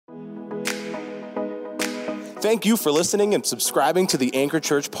Thank you for listening and subscribing to the Anchor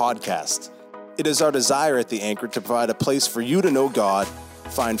Church podcast. It is our desire at the Anchor to provide a place for you to know God,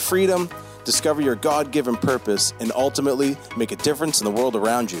 find freedom, discover your God-given purpose, and ultimately make a difference in the world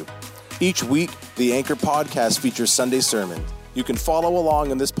around you. Each week, the Anchor podcast features Sunday sermon. You can follow along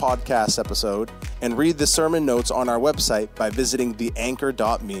in this podcast episode and read the sermon notes on our website by visiting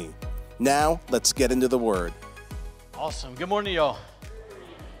theanchor.me. Now, let's get into the Word. Awesome. Good morning, y'all.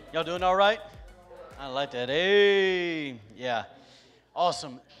 Y'all doing all right? I like that. Hey, yeah.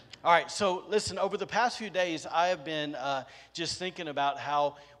 Awesome. All right, so listen, over the past few days, I have been just thinking about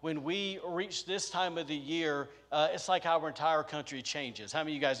how when we reach this time of the year, it's like our entire country changes. How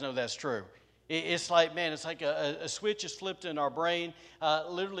many of you guys know that's true? It's like, man, it's like a switch is flipped in our brain.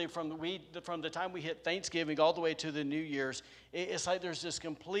 Literally from the time we hit Thanksgiving all the way to the New Year's, it's like there's this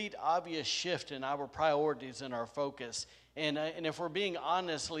complete obvious shift in our priorities and our focus. And if we're being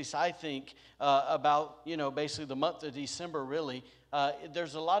honest, at least I think about, basically the month of December, really,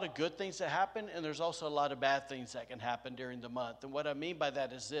 there's a lot of good things that happen, and there's also a lot of bad things that can happen during the month. And what I mean by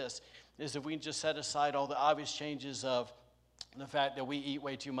that is this, is if we can just set aside all the obvious changes of the fact that we eat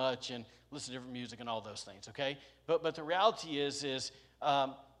way too much and listen to different music and all those things, okay? But the reality is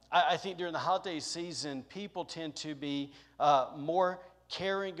I think during the holiday season, people tend to be more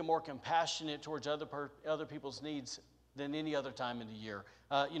caring and more compassionate towards other people's needs than any other time in the year.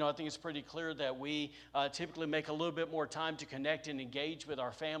 I think it's pretty clear that we typically make a little bit more time to connect and engage with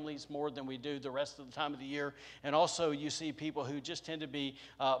our families more than we do the rest of the time of the year. And also you see people who just tend to be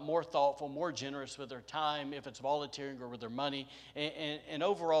more thoughtful, more generous with their time, if it's volunteering or with their money. And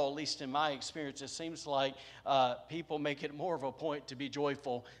overall, at least in my experience, it seems like people make it more of a point to be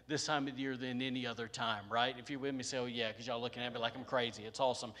joyful this time of the year than any other time, right? If you're with me, say, oh yeah, because y'all looking at me like I'm crazy. It's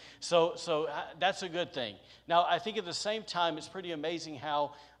awesome. So that's a good thing. Now, I think at the same time, it's pretty amazing how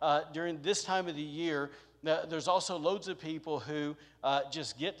during this time of the year, there's also loads of people who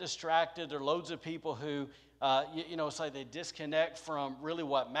just get distracted. There are loads of people who, it's like they disconnect from really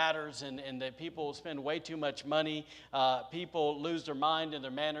what matters, and that people spend way too much money. People lose their mind and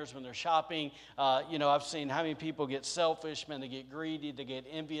their manners when they're shopping. I've seen how many people get selfish, man, they get greedy, they get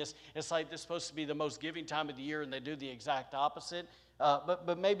envious. It's like this is supposed to be the most giving time of the year, and they do the exact opposite.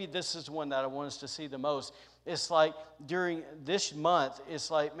 But maybe this is one that I want us to see the most. It's like during this month, it's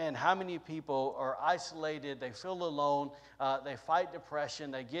like, man, how many people are isolated, they feel alone, they fight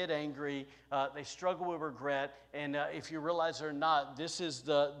depression, they get angry, they struggle with regret, and if you realize it or not, this is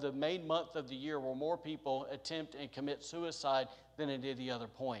the main month of the year where more people attempt and commit suicide than at any other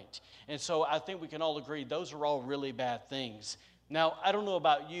point. And so I think we can all agree those are all really bad things. Now, I don't know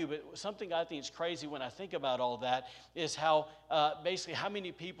about you, but something I think is crazy when I think about all that is how basically how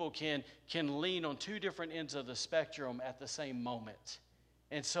many people can lean on two different ends of the spectrum at the same moment.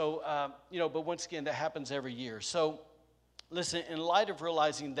 And so, but once again, that happens every year. So, listen, in light of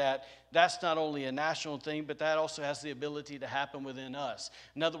realizing that that's not only a national thing, but that also has the ability to happen within us.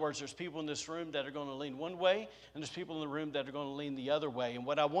 In other words, there's people in this room that are going to lean one way, and there's people in the room that are going to lean the other way. And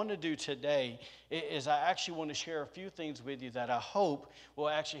what I want to do today is I actually want to share a few things with you that I hope will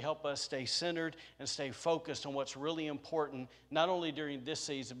actually help us stay centered and stay focused on what's really important, not only during this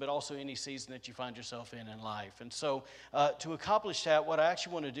season, but also any season that you find yourself in life. And so to accomplish that, what I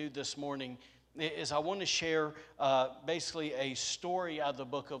actually want to do this morning is I want to share basically a story out of the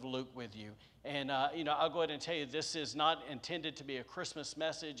book of Luke with you. And, I'll go ahead and tell you, this is not intended to be a Christmas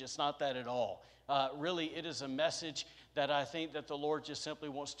message. It's not that at all. Really, it is a message that I think that the Lord just simply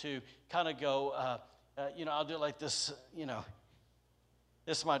wants to kind of go, I'll do it like this,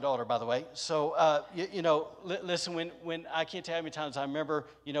 This is my daughter, by the way. So, listen, when I can't tell you how many times I remember,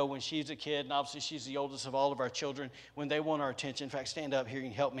 when she's a kid, and obviously she's the oldest of all of our children, when they want our attention. In fact, stand up here, you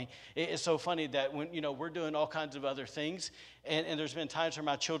can help me. It's so funny that when, we're doing all kinds of other things, and there's been times where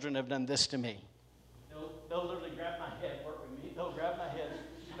my children have done this to me. They'll literally grab my head, work with me. They'll grab my head,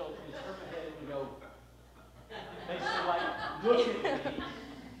 insert my head, and go, basically like, look at me.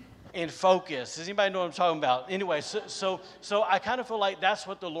 And focus. Does anybody know what I'm talking about? Anyway, so I kind of feel like that's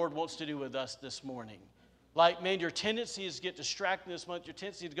what the Lord wants to do with us this morning. Like, man, your tendency is to get distracted this month. Your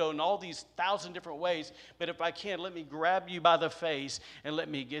tendency to go in all these 1,000 different ways. But if I can, let me grab you by the face and let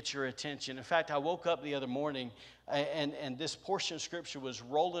me get your attention. In fact, I woke up the other morning and this portion of Scripture was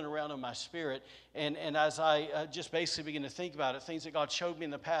rolling around in my spirit. And as I just basically began to think about it, things that God showed me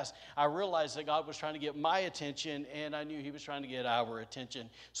in the past, I realized that God was trying to get my attention, and I knew He was trying to get our attention.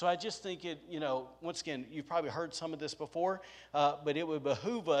 So I just think it, once again, you've probably heard some of this before, but it would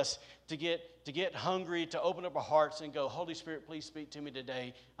behoove us to get hungry, to open up our hearts and go, Holy Spirit, please speak to me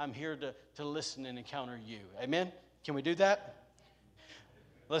today. I'm here to listen and encounter you. Amen? Can we do that?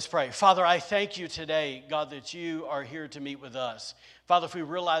 Let's pray. Father, I thank you today, God, that you are here to meet with us. Father, if we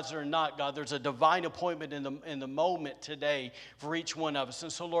realize it or not, God, there's a divine appointment in the moment today for each one of us.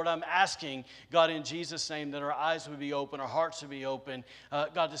 And so, Lord, I'm asking, God, in Jesus' name, that our eyes would be open, our hearts would be open,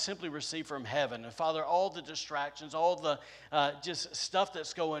 God, to simply receive from heaven. And Father, all the distractions, all the just stuff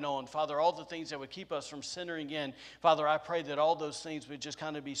that's going on, Father, all the things that would keep us from centering in, Father, I pray that all those things would just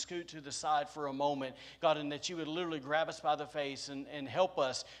kind of be scoot to the side for a moment, God, and that you would literally grab us by the face and help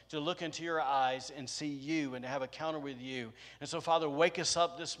us to look into your eyes and see you and to have a counter with you. And so, Father, wake us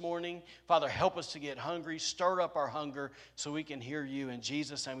up this morning. Father, help us to get hungry. Stir up our hunger so we can hear you. In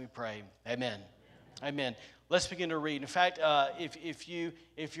Jesus' name we pray. Amen. Amen. Let's begin to read. In fact, if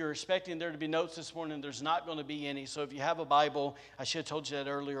you're expecting there to be notes this morning, there's not going to be any. So if you have a Bible, I should have told you that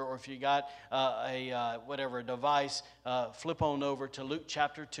earlier, or if you got a device, flip on over to Luke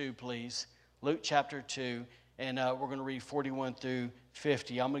chapter 2, please. Luke chapter 2, and we're going to read 41 through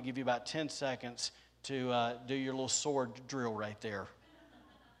 50. I'm going to give you about 10 seconds to do your little sword drill right there.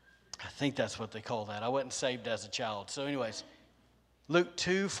 I think that's what they call that. I wasn't saved as a child. So anyways, Luke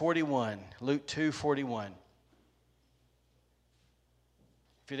 2:41. Luke 2:41.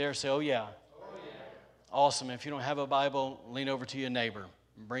 If you're there, say, oh yeah. Oh, yeah. Awesome. If you don't have a Bible, lean over to your neighbor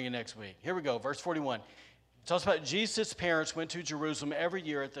and bring it next week. Here we go, verse 41. It talks about Jesus' parents went to Jerusalem every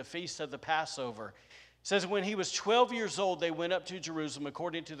year at the feast of the Passover. It says, when he was 12 years old, they went up to Jerusalem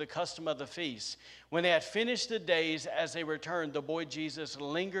according to the custom of the feast. When they had finished the days as they returned, the boy Jesus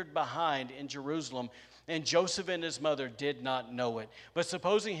lingered behind in Jerusalem, and Joseph and his mother did not know it. But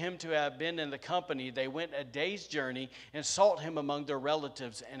supposing him to have been in the company, they went a day's journey and sought him among their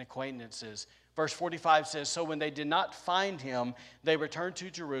relatives and acquaintances. Verse 45 says, so when they did not find him, they returned to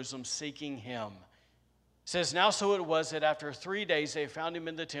Jerusalem seeking him. It says, now so it was that after 3 days they found him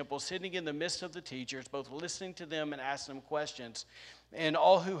in the temple, sitting in the midst of the teachers, both listening to them and asking them questions. And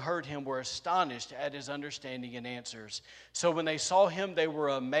all who heard him were astonished at his understanding and answers. So when they saw him, they were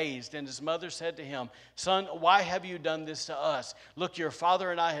amazed. And his mother said to him, son, why have you done this to us? Look, your father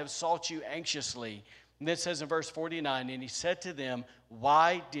and I have sought you anxiously. And then it says in verse 49, and he said to them,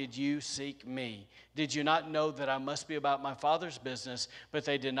 why did you seek me? Did you not know that I must be about my Father's business? But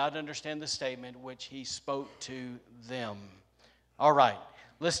they did not understand the statement which he spoke to them. All right,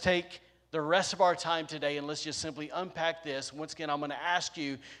 let's take the rest of our time today and let's just simply unpack this. Once again, I'm going to ask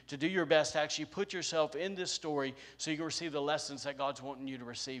you to do your best to actually put yourself in this story so you can receive the lessons that God's wanting you to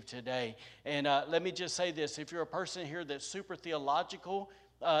receive today. And let me just say this. If you're a person here that's super theological,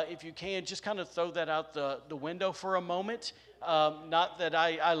 if you can, just kind of throw that out the window for a moment. Not that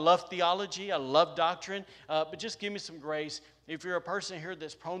I love theology, I love doctrine, but just give me some grace. If you're a person here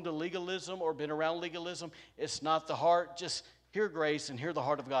that's prone to legalism or been around legalism, it's not the heart. Just hear grace and hear the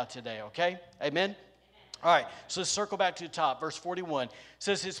heart of God today, okay? Amen? All right, so let's circle back to the top. Verse 41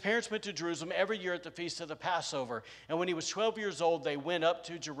 says, his parents went to Jerusalem every year at the feast of the Passover. And when he was 12 years old, they went up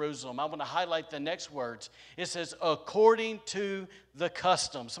to Jerusalem. I want to highlight the next words. It says, according to the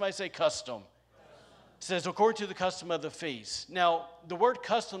custom. Somebody say custom. It says, according to the custom of the feast. Now, the word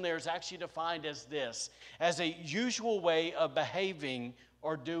custom there is actually defined as this, as a usual way of behaving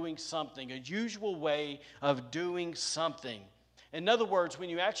or doing something, a usual way of doing something. In other words, when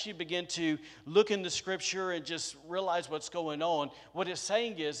you actually begin to look into Scripture and just realize what's going on, what it's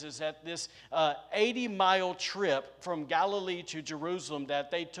saying is that this 80-mile trip from Galilee to Jerusalem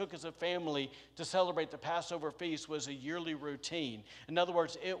that they took as a family to celebrate the Passover feast was a yearly routine. In other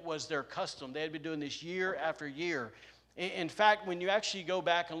words, it was their custom. They had been doing this year after year. In fact, when you actually go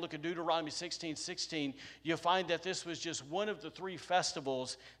back and look at Deuteronomy 16:16, you'll find that this was just one of the 3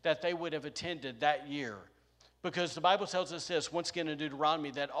 festivals that they would have attended that year. Because the Bible tells us this, once again in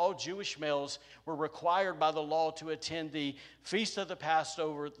Deuteronomy, that all Jewish males were required by the law to attend the Feast of the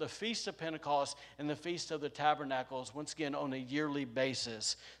Passover, the Feast of Pentecost, and the Feast of the Tabernacles, once again on a yearly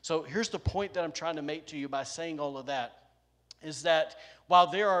basis. So here's the point that I'm trying to make to you by saying all of that, is that while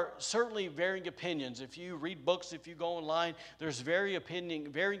there are certainly varying opinions, if you read books, if you go online, there's varying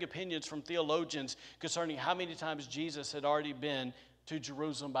opinions from theologians concerning how many times Jesus had already been to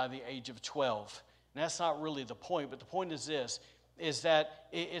Jerusalem by the age of 12. And that's not really the point, but the point is this, is that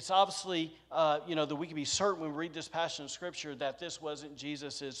it's obviously, that we can be certain when we read this passage of Scripture that this wasn't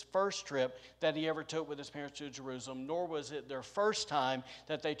Jesus' first trip that he ever took with his parents to Jerusalem, nor was it their first time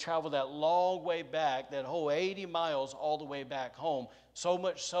that they traveled that long way back, that whole 80 miles all the way back home. So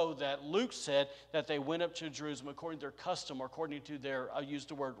much so that Luke said that they went up to Jerusalem according to their custom, or according to their, I'll use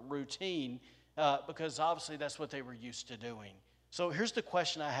the word routine, because obviously that's what they were used to doing. So here's the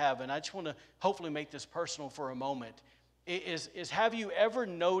question I have, and I just want to hopefully make this personal for a moment, is have you ever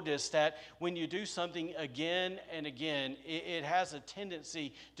noticed that when you do something again and again, it has a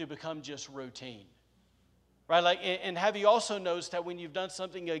tendency to become just routine? Right, and have you also noticed that when you've done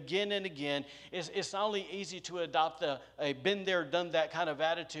something again and again, it's not only easy to adopt a been there, done that kind of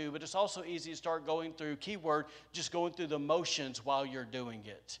attitude, but it's also easy to start going through, keyword, just going through the motions while you're doing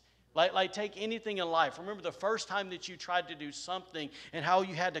it. Like take anything in life. Remember the first time that you tried to do something and how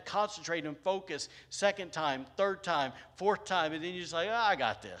you had to concentrate and focus, second time, third time, fourth time, and then you're just like, I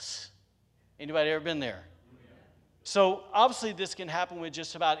got this. Anybody ever been there? So obviously this can happen with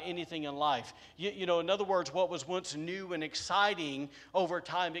just about anything in life. You know, in other words, what was once new and exciting over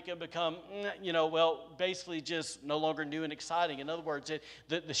time, it can become, basically just no longer new and exciting. In other words,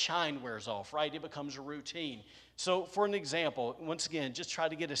 the shine wears off, right? It becomes a routine. So for an example, once again, just try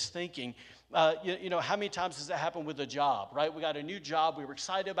to get us thinking, how many times does that happen with a job, right? We got a new job. We were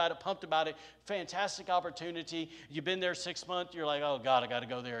excited about it, pumped about it, fantastic opportunity. You've been there 6 months. You're like, oh, God, I got to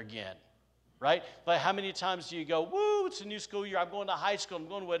go there again. Right? Like how many times do you go, woo, it's a new school year, I'm going to high school, I'm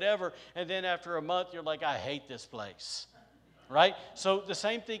going to whatever, and then after a month you're like, I hate this place, right? So the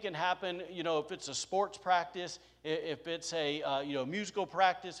same thing can happen, if it's a sports practice, if it's a musical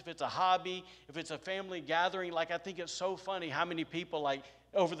practice, if it's a hobby, if it's a family gathering. Like I think it's so funny how many people like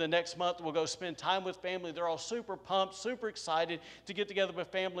over the next month will go spend time with family. They're all super pumped, super excited to get together with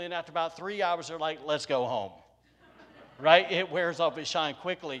family, and after about 3 hours they're like, let's go home. Right? It wears off its shine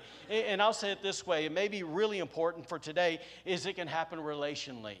quickly. And I'll say it this way, it may be really important for today, is it can happen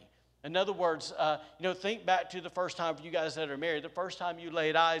relationally. In other words, think back to the first time for you guys that are married, the first time you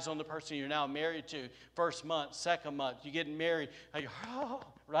laid eyes on the person you're now married to, first month, second month, you're getting married,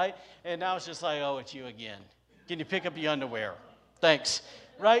 right? And now it's just like, oh, it's you again. Can you pick up your underwear? Thanks.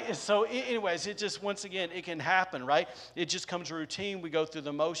 Right? And so anyways, it just, once again, it can happen, right? It just comes routine. We go through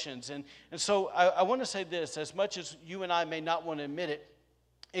the motions. And so I want to say this, as much as you and I may not want to admit it,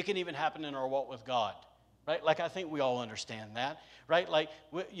 it can even happen in our walk with God, right? Like I think we all understand that, right? Like,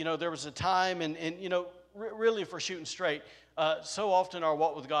 there was a time and really if we're shooting straight, so often our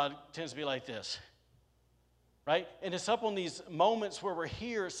walk with God tends to be like this. Right? And it's up on these moments where we're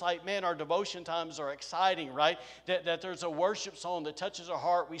here, it's like, man, our devotion times are exciting, right? That there's a worship song that touches our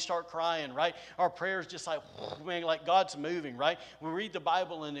heart, we start crying, right? Our prayers just like, man, like God's moving, right? We read the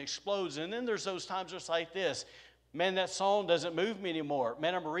Bible and it explodes. And then there's those times just like this. Man, that song doesn't move me anymore.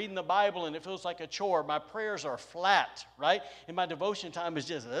 Man, I'm reading the Bible and it feels like a chore. My prayers are flat, right? And my devotion time is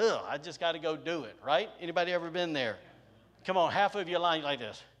just, I just got to go do it, right? Anybody ever been there? Come on, half of you lying like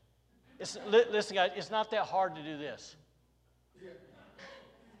this. Listen, guys, it's not that hard to do this.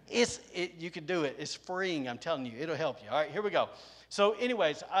 You can do it. It's freeing, I'm telling you. It'll help you. All right, here we go. So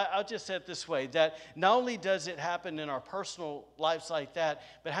anyways, I'll just say it this way, that not only does it happen in our personal lives like that,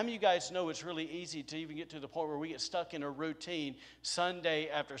 but how many of you guys know it's really easy to even get to the point where we get stuck in a routine Sunday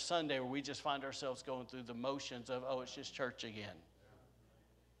after Sunday where we just find ourselves going through the motions of, it's just church again.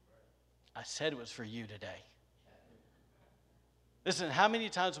 I said it was for you today. Listen, how many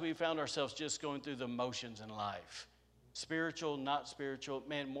times have we found ourselves just going through the motions in life? Spiritual, not spiritual,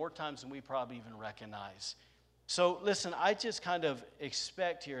 man, more times than we probably even recognize. So listen, I just kind of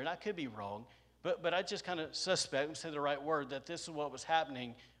expect here, and I could be wrong, but I just kind of suspect, and say the right word, that this is what was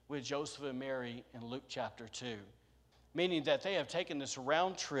happening with Joseph and Mary in Luke chapter 2. Meaning that they have taken this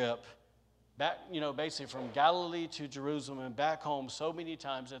round trip back, basically from Galilee to Jerusalem and back home so many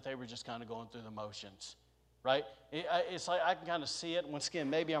times that they were just kind of going through the motions. Right? It's like I can kind of see it. Once again,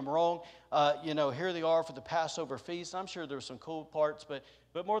 maybe I'm wrong. Here they are for the Passover feast. I'm sure there's some cool parts, but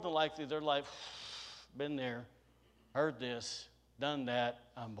more than likely they're like, been there, heard this, done that,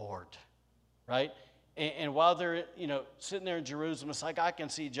 I'm bored. Right? And while they're, sitting there in Jerusalem, it's like I can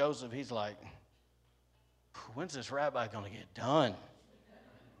see Joseph. He's like, when's this rabbi going to get done?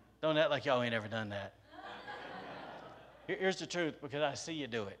 Don't act like y'all ain't ever done that. Here's the truth, because I see you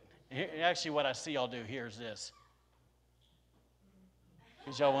do it. Actually, what I see y'all do here is this.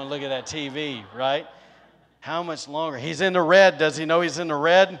 Because y'all want to look at that TV, right? How much longer? He's in the red. Does he know he's in the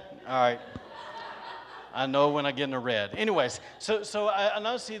red? All right. I know when I get in the red. Anyways, so I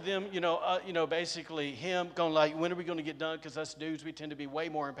now see them, basically him going like, when are we going to get done? Because us dudes, we tend to be way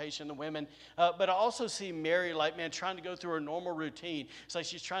more impatient than women. But I also see Mary, like, man, trying to go through her normal routine. It's like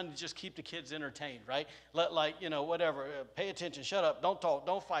she's trying to just keep the kids entertained, right? Whatever. Pay attention. Shut up. Don't talk.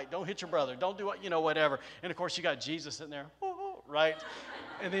 Don't fight. Don't hit your brother. Don't do what, whatever. And, of course, you got Jesus sitting there, right?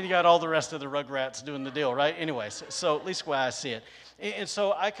 And then you got all the rest of the Rugrats doing the deal, right? Anyways, so at least the way I see it. And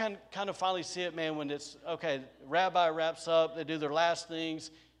so I kind of finally see it, man, when it's, okay, rabbi wraps up, they do their last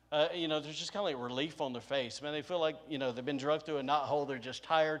things. There's just kind of like relief on their face. Man, they feel like, they've been drugged through a knothole, they're just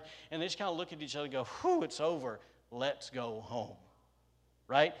tired. And they just kind of look at each other and go, whew, it's over. let's go home.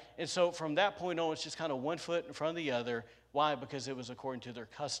 Right? And so from that point on, it's just kind of one foot in front of the other. Why? Because it was according to their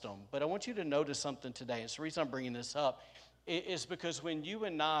custom. But I want you to notice something today. It's the reason I'm bringing this up. Is because when you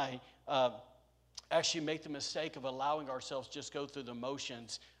and I actually make the mistake of allowing ourselves just go through the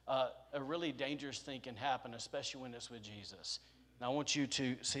motions, a really dangerous thing can happen, especially when it's with Jesus. Now I want you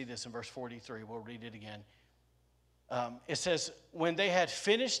to see this in verse 43. We'll read it again. It says, when they had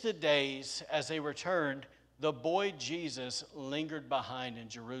finished the days as they returned, the boy Jesus lingered behind in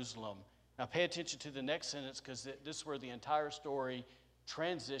Jerusalem. Now pay attention to the next sentence, because this is where the entire story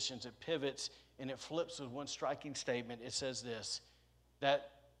transitions, it pivots, and it flips with one striking statement. It says this, that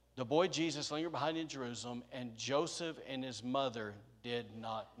the boy Jesus lingered behind in Jerusalem, and Joseph and his mother did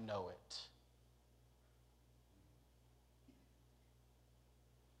not know it.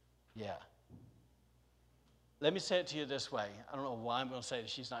 Yeah. Let me say it to you this way. I don't know why I'm going to say it.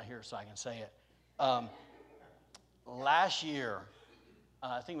 She's not here, so I can say it. Last year,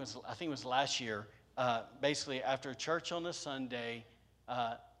 I think it was last year, basically after church on a Sunday,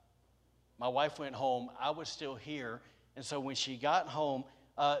 my wife went home. I was still here. And so when she got home,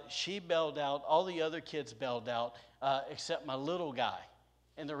 she bailed out. All the other kids bailed out except my little guy.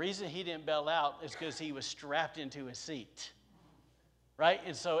 And the reason he didn't bail out is because he was strapped into his seat. Right?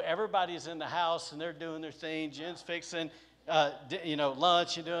 And so everybody's in the house, and they're doing their thing. Jen's fixing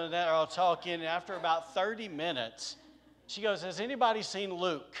lunch and doing that. They're all talking. And after about 30 minutes, she goes, has anybody seen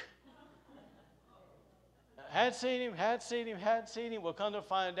Luke? Had seen him. Well, come to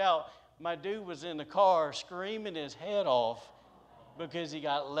find out, my dude was in the car screaming his head off because he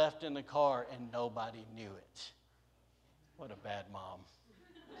got left in the car and nobody knew it. What a bad mom.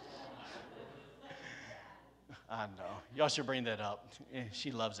 I know. Y'all should bring that up.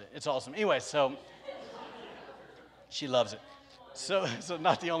 She loves it. It's awesome. Anyway, so she loves it. So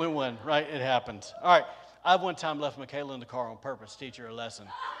not the only one, right? It happens. All right. I one time left Michaela in the car on purpose to teach her a lesson.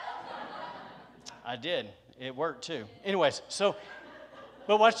 I did. It worked too. Anyways,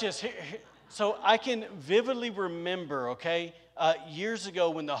 but watch this. So I can vividly remember, years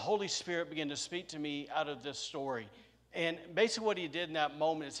ago when the Holy Spirit began to speak to me out of this story. And basically what he did in that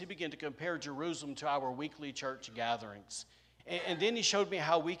moment is he began to compare Jerusalem to our weekly church gatherings. And then he showed me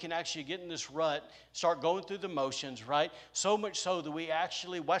how we can actually get in this rut, start going through the motions, right? So much so that we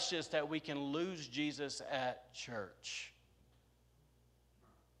actually, watch this, that we can lose Jesus at church.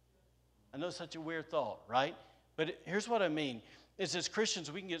 I know it's such a weird thought, right? But here's what I mean. Is as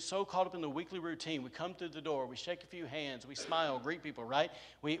Christians, we can get so caught up in the weekly routine. We come through the door, we shake a few hands, we smile, greet people, right?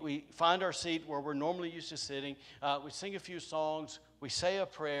 We find our seat where we're normally used to sitting. We sing a few songs, we say a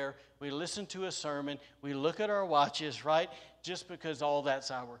prayer, we listen to a sermon, we look at our watches, right? Just because all that's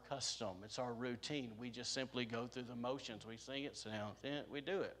our custom. It's our routine. We just simply go through the motions. We sing it, sit down, we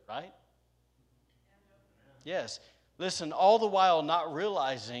do it, right? Yes. Listen, all the while not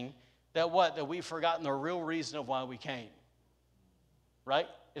realizing that that we've forgotten the real reason of why we came. Right?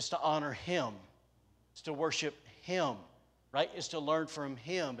 It's to honor Him. It's to worship Him. Right? It's to learn from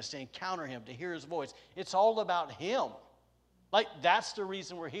Him. It's to encounter Him, to hear His voice. It's all about Him. Like, that's the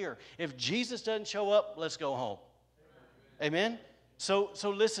reason we're here. If Jesus doesn't show up, let's go home. Amen? So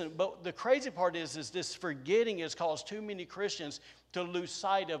listen, but the crazy part is this forgetting has caused too many Christians to lose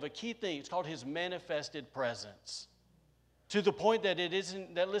sight of a key thing. It's called His manifested presence. To the point that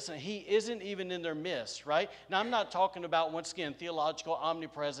He isn't even in their midst, right? Now, I'm not talking about, once again, theological,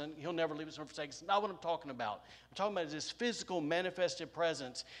 omnipresent, He'll never leave us nor forsake us. That's not what I'm talking about. I'm talking about this physical, manifested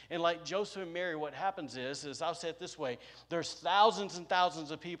presence. And like Joseph and Mary, what happens is I'll say it this way, there's thousands and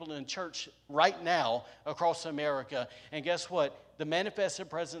thousands of people in church right now across America, and guess what? The manifested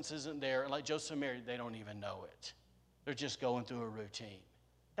presence isn't there, and like Joseph and Mary, they don't even know it. They're just going through a routine.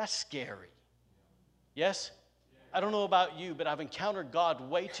 That's scary. Yes? I don't know about you, but I've encountered God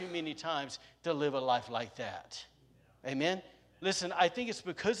way too many times to live a life like that. Amen? Listen, I think it's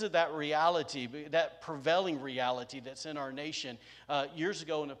because of that reality, that prevailing reality that's in our nation. Years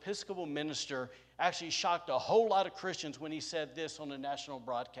ago, an Episcopal minister actually shocked a whole lot of Christians when he said this on a national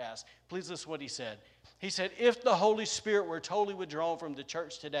broadcast. Please listen to what he said. He said, if the Holy Spirit were totally withdrawn from the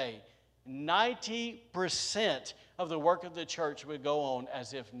church today, 90% of the work of the church would go on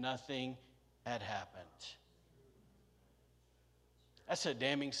as if nothing had happened. That's a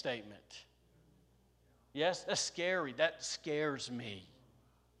damning statement. Yes, that's scary. That scares me,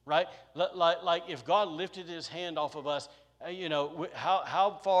 right? Like if God lifted His hand off of us,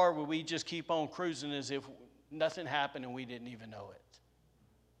 how far would we just keep on cruising as if nothing happened and we didn't even know it,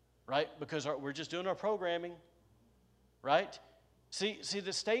 right? Because we're just doing our programming, right? See,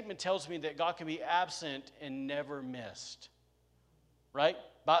 the statement tells me that God can be absent and never missed, right?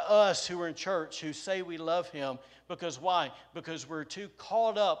 by us who are in church who say we love him. Because why? Because we're too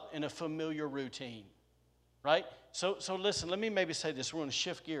caught up in a familiar routine, right? So listen, let me maybe say this. We're going to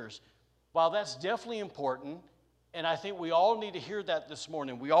shift gears. While that's definitely important, and I think we all need to hear that this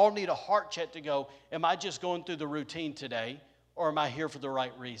morning, we all need a heart check to go, am I just going through the routine today, or am I here for the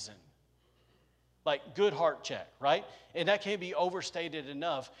right reason? Like, good heart check, right? And that can't be overstated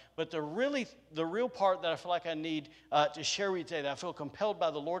enough. But the real part that I feel like I need to share with you today, that I feel compelled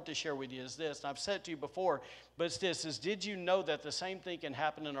by the Lord to share with you, is this. And I've said it to you before, but it's this, is did you know that the same thing can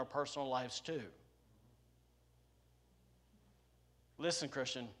happen in our personal lives too? Listen,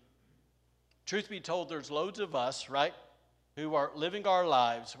 Christian, truth be told, there's loads of us, right, who are living our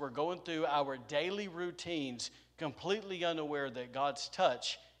lives. We're going through our daily routines completely unaware that God's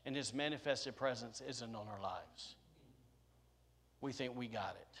touch and his manifested presence isn't on our lives. We think we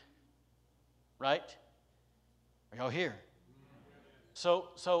got it. Right? Are y'all here?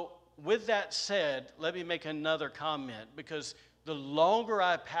 So with that said, let me make another comment, because the longer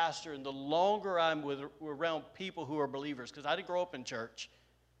I pastor and the longer I'm around people who are believers, because I didn't grow up in church.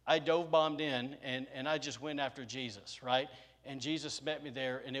 I dove-bombed in and I just went after Jesus, right? And Jesus met me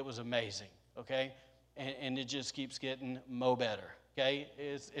there and it was amazing, okay? And it just keeps getting better. Okay,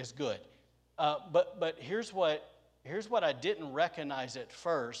 it's good. But here's what I didn't recognize at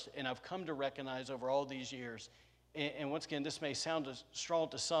first, and I've come to recognize over all these years. And once again, this may sound strong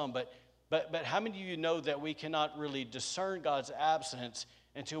to some, but how many of you know that we cannot really discern God's absence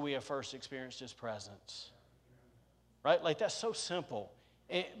until we have first experienced his presence? Right? Like, that's so simple.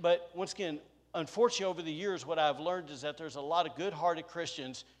 But once again, unfortunately, over the years, what I've learned is that there's a lot of good-hearted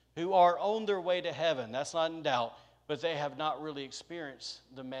Christians who are on their way to heaven. That's not in doubt. But they have not really experienced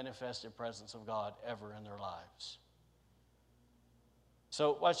the manifested presence of God ever in their lives.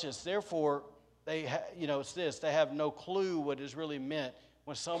 So watch this. Therefore, it's this. They have no clue what is really meant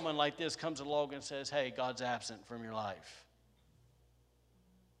when someone like this comes along and says, hey, God's absent from your life.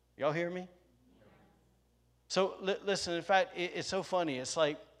 Y'all hear me? So listen, in fact, it's so funny. It's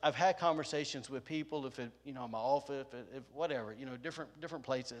like I've had conversations with people, in my office, if whatever, different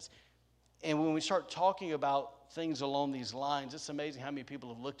places. And when we start talking about things along these lines, it's amazing how many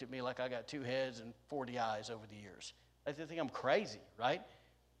people have looked at me like I got 2 heads and 40 eyes over the years. They think I'm crazy, right?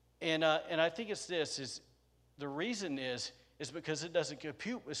 And I think it's this, is the reason is because it doesn't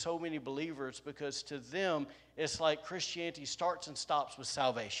compute with so many believers, because to them, it's like Christianity starts and stops with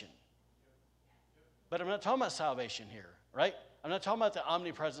salvation. But I'm not talking about salvation here, right? I'm not talking about the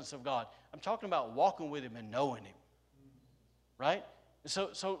omnipresence of God. I'm talking about walking with him and knowing him, right?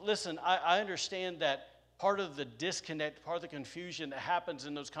 So listen, I understand that part of the disconnect, part of the confusion that happens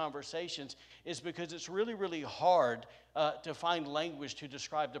in those conversations is because it's really, really hard to find language to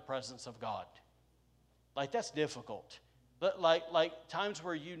describe the presence of God. Like, that's difficult. But like times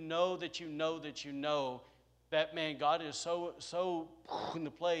where you know that, man, God is so in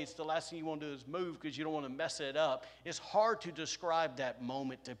the place, the last thing you want to do is move because you don't want to mess it up. It's hard to describe that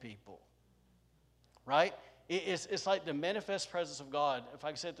moment to people, right? It's like the manifest presence of God, if I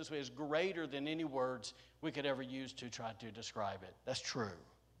can say it this way, is greater than any words we could ever use to try to describe it. That's true.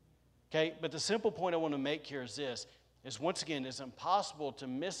 Okay, but the simple point I want to make here is this, is once again, it's impossible to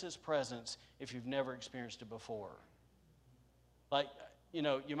miss his presence if you've never experienced it before. Like,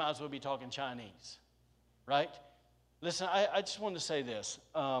 you might as well be talking Chinese, right? Listen, I just wanted to say this,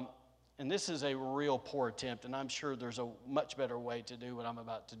 and this is a real poor attempt, and I'm sure there's a much better way to do what I'm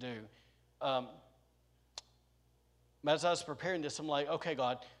about to do. As I was preparing this, I'm like, okay,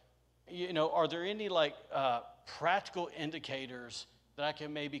 God, are there any practical indicators that I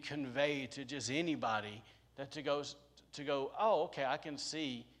can maybe convey to just anybody that to go, oh, okay, I can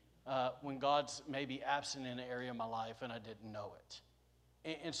see when God's maybe absent in an area of my life and I didn't know it.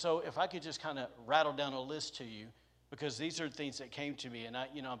 And so if I could just kind of rattle down a list to you, because these are things that came to me, and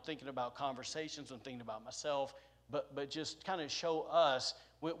I'm thinking about conversations, I'm thinking about myself, but just kind of show us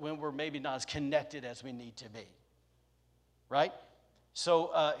when we're maybe not as connected as we need to be. Right?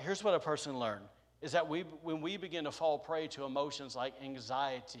 So here's what a person learned, is that when we begin to fall prey to emotions like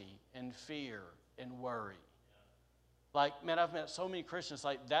anxiety and fear and worry. Like, man, I've met so many Christians,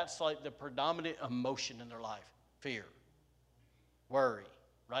 like that's like the predominant emotion in their life. Fear, worry,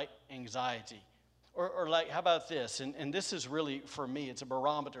 right? Anxiety. Or like, how about this? And this is really, for me, it's a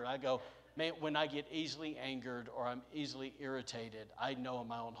barometer. I go, man, when I get easily angered or I'm easily irritated, I know in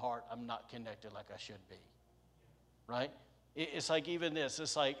my own heart I'm not connected like I should be. Right? It's like even this.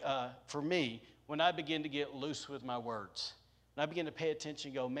 It's like, for me, when I begin to get loose with my words, and I begin to pay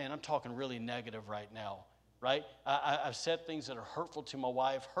attention and go, man, I'm talking really negative right now. right? I've said things that are hurtful to my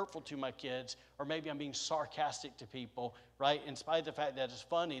wife, hurtful to my kids, or maybe I'm being sarcastic to people, right? In spite of the fact that it's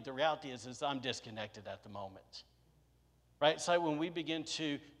funny, the reality is I'm disconnected at the moment, right? So when we begin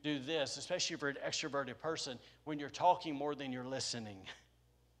to do this, especially for an extroverted person, when you're talking more than you're listening,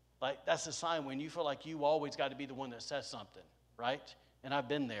 like that's a sign when you feel like you always got to be the one that says something, right? And I've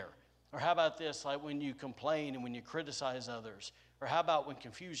been there. Or how about this, like when you complain and when you criticize others? Or how about when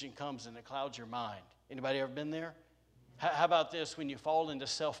confusion comes and it clouds your mind? Anybody ever been there? How about this, when you fall into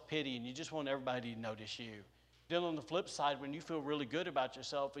self-pity and you just want everybody to notice you? Then on the flip side, when you feel really good about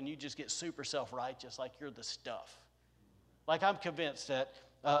yourself and you just get super self-righteous, like you're the stuff. Like I'm convinced that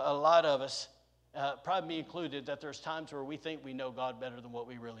a lot of us, probably me included, that there's times where we think we know God better than what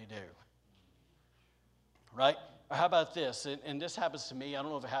we really do. Right? Or how about this? And this happens to me. I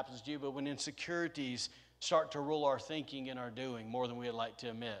don't know if it happens to you, but when insecurities start to rule our thinking and our doing more than we'd like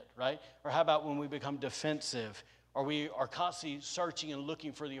to admit, right? Or how about when we become defensive, or we are constantly searching and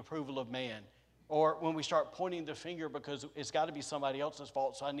looking for the approval of man, or when we start pointing the finger because it's got to be somebody else's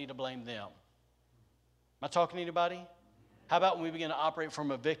fault, so I need to blame them. Am I talking to anybody? How about when we begin to operate from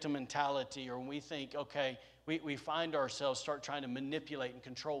a victim mentality, or when we think, okay, we find ourselves start trying to manipulate and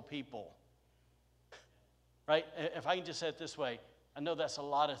control people, right? If I can just say it this way, I know that's a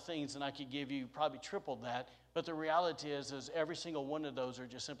lot of things, and I could give you probably triple that, but the reality is every single one of those are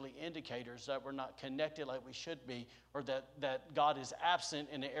just simply indicators that we're not connected like we should be, or that God is absent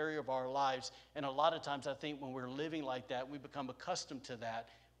in an area of our lives. And a lot of times I think when we're living like that, we become accustomed to that.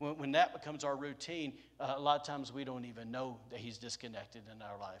 When that becomes our routine, a lot of times we don't even know that he's disconnected in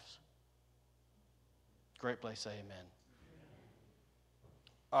our lives. Great place, say amen.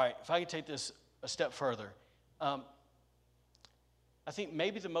 All right, if I can take this a step further. I think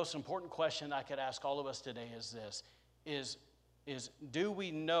maybe the most important question I could ask all of us today is this, is do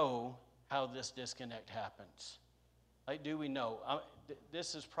we know how this disconnect happens? Like, do we know?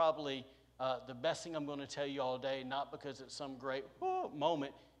 This is probably the best thing I'm going to tell you all day, not because it's some great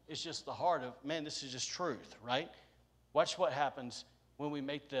moment. It's just the heart of, man, this is just truth, right? Watch what happens when we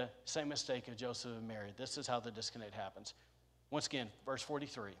make the same mistake of Joseph and Mary. This is how the disconnect happens. Once again, verse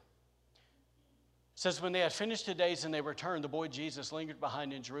 43. It says, when they had finished the days and they returned, the boy Jesus lingered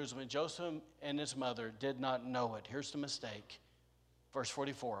behind in Jerusalem, and Joseph and his mother did not know it. Here's the mistake. Verse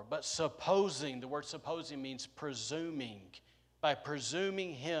 44. But supposing, the word supposing means presuming, by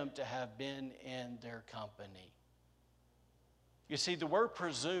presuming him to have been in their company. You see, the word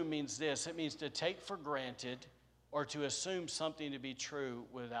presume means this. It means to take for granted or to assume something to be true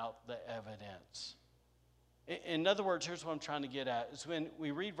without the evidence. In other words, here's what I'm trying to get at. Is when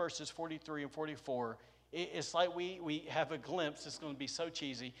we read verses 43 and 44, it's like we have a glimpse. It's going to be so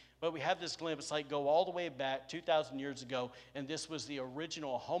cheesy, but we have this glimpse. It's like go all the way back 2,000 years ago, and this was the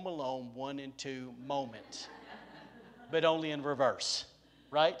original Home Alone 1 and 2 moment, but only in reverse,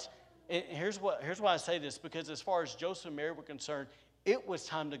 right? And here's why I say this, because as far as Joseph and Mary were concerned, it was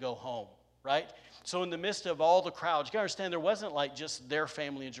time to go home, right? So in the midst of all the crowds, you got to understand there wasn't like just their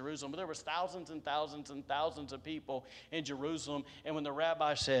family in Jerusalem, but there was thousands and thousands and thousands of people in Jerusalem. And when the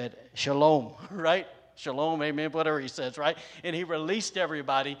rabbi said, shalom, right? Shalom, amen, whatever he says, right? And he released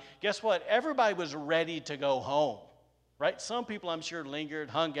everybody. Guess what? Everybody was ready to go home, right? Some people, I'm sure, lingered,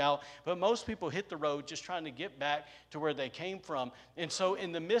 hung out, but most people hit the road just trying to get back to where they came from. And so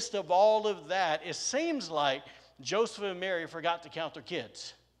in the midst of all of that, it seems like Joseph and Mary forgot to count their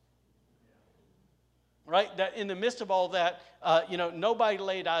kids. Right? That in the midst of all that, nobody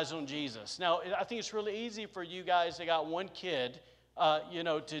laid eyes on Jesus. Now, I think it's really easy for you guys that got one kid,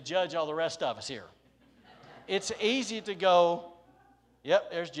 to judge all the rest of us here. It's easy to go,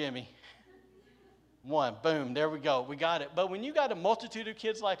 yep, there's Jimmy. One, boom, there we go. We got it. But when you got a multitude of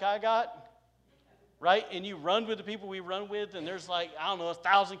kids like I got, right, and you run with the people we run with, and there's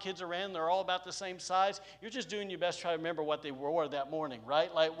 1,000 kids around, they're all about the same size, you're just doing your best to try to remember what they wore that morning,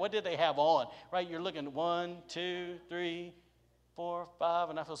 right? Like, what did they have on, right? You're looking 1, 2, 3, 4, 5,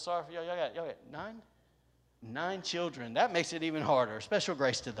 and I feel sorry for y'all. Y'all got 9 children. That makes it even harder. Special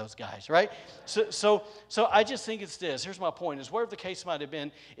grace to those guys, right? So I just think it's this. Here's my point, is whatever the case might have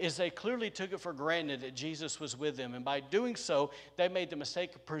been, is they clearly took it for granted that Jesus was with them. And by doing so, they made the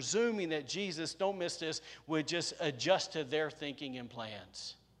mistake of presuming that Jesus, don't miss this, would just adjust to their thinking and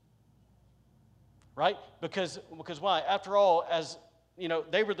plans. Right? Because why? After all, as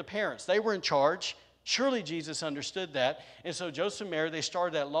they were the parents. They were in charge. Surely Jesus understood that. And so Joseph and Mary, they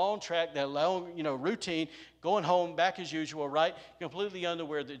started that long track, that long, routine, going home back as usual, right? Completely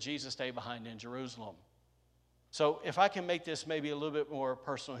unaware that Jesus stayed behind in Jerusalem. So if I can make this maybe a little bit more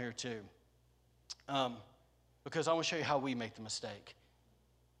personal here too, because I want to show you how we make the mistake.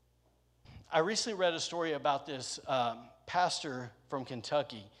 I recently read a story about this pastor from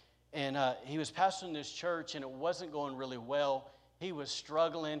Kentucky, and he was pastoring this church, and it wasn't going really well. He was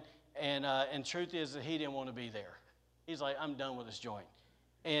struggling, and truth is that he didn't want to be there. He's like, I'm done with this joint.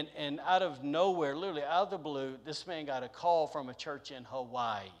 And out of nowhere, literally out of the blue, this man got a call from a church in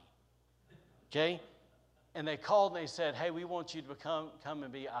Hawaii. Okay? And they called and they said, hey, we want you to come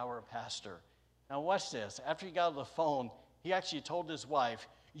and be our pastor. Now watch this. After he got on the phone, he actually told his wife,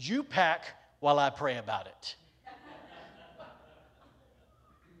 you pack while I pray about it.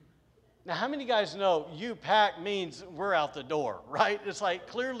 Now, how many guys know you pack means we're out the door, right? It's like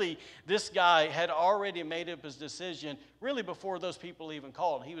clearly this guy had already made up his decision really before those people even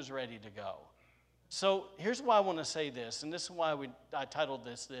called. He was ready to go. So here's why I want to say this, and this is why I titled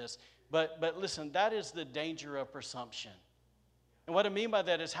this. But listen, that is the danger of presumption. And what I mean by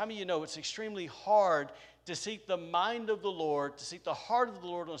that is, how many of you know it's extremely hard to seek the mind of the Lord, to seek the heart of the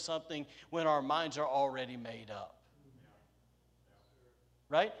Lord on something when our minds are already made up?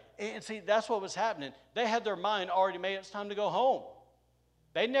 Right? And see, that's what was happening. They had their mind already made up. It's time to go home.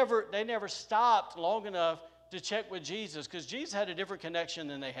 They never stopped long enough to check with Jesus, because Jesus had a different connection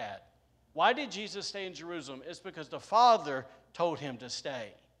than they had. Why did Jesus stay in Jerusalem? It's because the Father told him to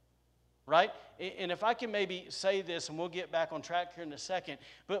stay. Right? And if I can maybe say this, and we'll get back on track here in a second,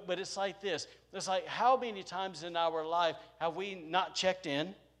 but it's like this. It's like, how many times in our life have we not checked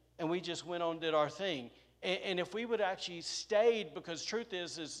in and we just went on and did our thing? And if we would actually stayed, because truth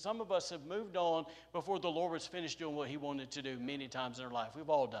is some of us have moved on before the Lord was finished doing what he wanted to do many times in our life. We've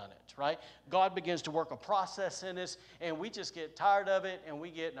all done it, right? God begins to work a process in us, and we just get tired of it, and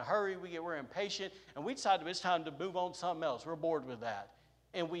we get in a hurry, we're impatient, and we decide it's time to move on to something else. We're bored with that.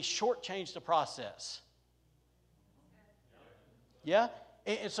 And we shortchange the process. Yeah?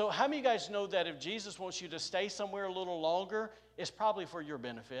 And so how many of you guys know that if Jesus wants you to stay somewhere a little longer, it's probably for your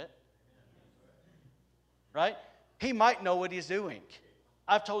benefit? Right? He might know what he's doing.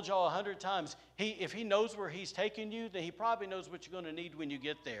 I've told y'all 100 times, if he knows where he's taking you, then he probably knows what you're going to need when you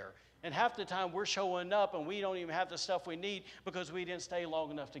get there. And half the time we're showing up and we don't even have the stuff we need because we didn't stay long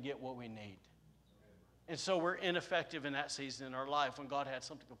enough to get what we need. And so we're ineffective in that season in our life when God had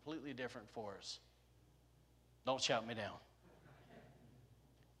something completely different for us. Don't shout me down.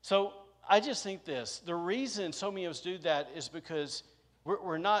 So I just think this. The reason so many of us do that is because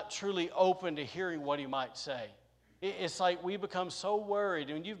we're not truly open to hearing what he might say. It's like we become so worried,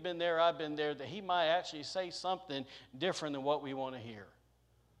 and you've been there, I've been there, that he might actually say something different than what we want to hear.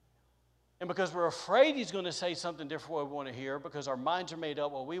 And because we're afraid he's going to say something different from what we want to hear, because our minds are made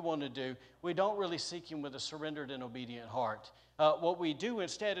up what we want to do, we don't really seek him with a surrendered and obedient heart. What we do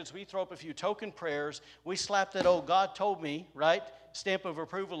instead is we throw up a few token prayers. We slap that old God told me, right, stamp of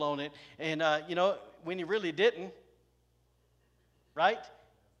approval on it. And, when he really didn't, right?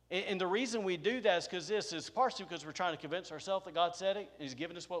 And the reason we do that is because this is partially because we're trying to convince ourselves that God said it, and he's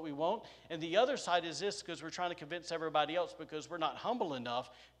given us what we want. And the other side is this, because we're trying to convince everybody else, because we're not humble enough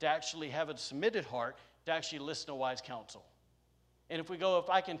to actually have a submitted heart to actually listen to wise counsel. And if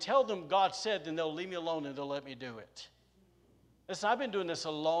I can tell them God said, then they'll leave me alone and they'll let me do it. Listen, I've been doing this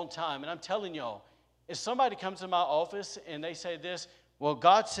a long time, and I'm telling y'all, if somebody comes in my office and they say this, well,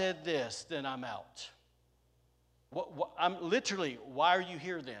 God said this, then I'm out. I'm literally, why are you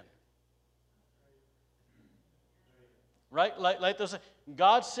here then? Right? Like those,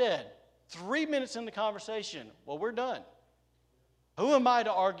 God said, 3 minutes in the conversation, well, we're done. Who am I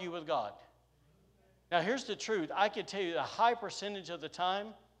to argue with God? Now, here's the truth. I can tell you a high percentage of the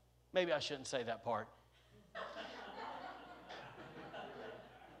time, maybe I shouldn't say that part.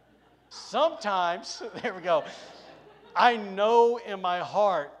 Sometimes, there we go, I know in my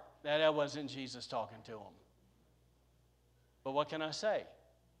heart that wasn't Jesus talking to him. But what can I say?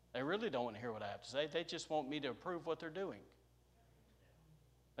 They really don't want to hear what I have to say. They just want me to approve what they're doing.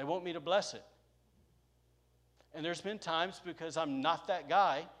 They want me to bless it. And there's been times, because I'm not that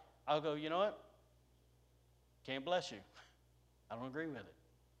guy, I'll go, you know what? Can't bless you. I don't agree with it.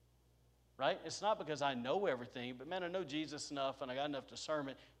 Right? It's not because I know everything, but man, I know Jesus enough and I got enough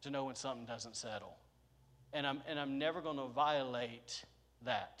discernment to know when something doesn't settle. And I'm never going to violate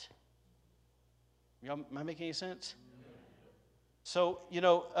that. Am I making any sense? So,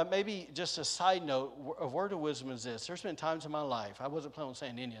 maybe just a side note, a word of wisdom is this. There's been times in my life, I wasn't planning on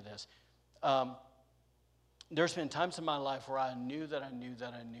saying any of this. There's been times in my life where I knew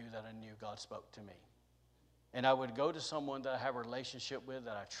God spoke to me. And I would go to someone that I have a relationship with,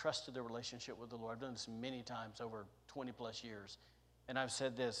 that I trusted the relationship with the Lord. I've done this many times over 20 plus years. And I've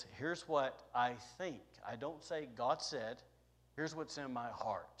said this, here's what I think. I don't say God said, here's what's in my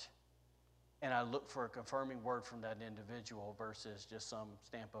heart. And I look for a confirming word from that individual versus just some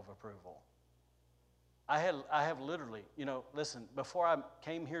stamp of approval. I have literally, listen, before I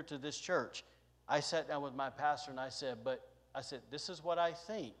came here to this church, I sat down with my pastor and I said, this is what I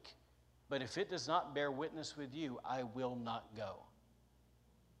think, but if it does not bear witness with you, I will not go.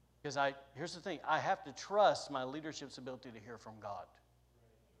 Because here's the thing, I have to trust my leadership's ability to hear from God.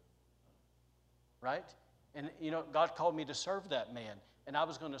 Right? And, God called me to serve that man. And I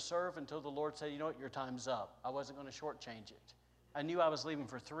was going to serve until the Lord said, your time's up. I wasn't going to shortchange it. I knew I was leaving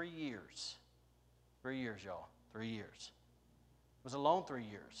for 3 years. 3 years, y'all. 3 years. It was a long 3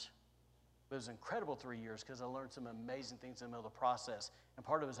 years. But it was an incredible 3 years because I learned some amazing things in the middle of the process. And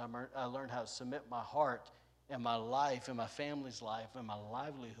part of it is I learned how to submit my heart and my life and my family's life and my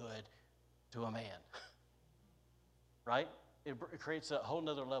livelihood to a man. Right? It creates a whole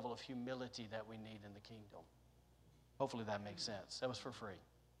nother level of humility that we need in the kingdom. Hopefully that makes sense. That was for free.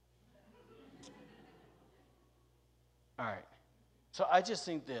 All right. So I just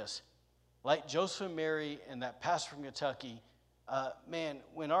think this. Like Joseph and Mary and that pastor from Kentucky, man,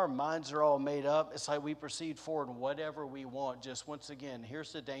 when our minds are all made up, it's like we proceed forward in whatever we want. Just once again,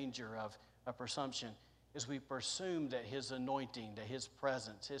 here's the danger of presumption, is we presume that his anointing, that his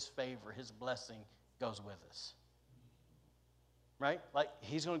presence, his favor, his blessing goes with us. Right? Like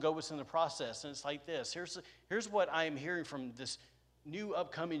he's going to go with us in the process. And it's like this. Here's what I am hearing from this new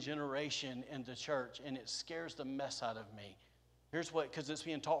upcoming generation in the church, and it scares the mess out of me. Here's what, because it's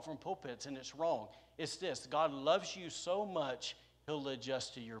being taught from pulpits, and it's wrong. It's this. God loves you so much, he'll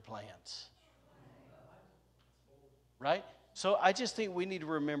adjust to your plans. Right? So I just think we need to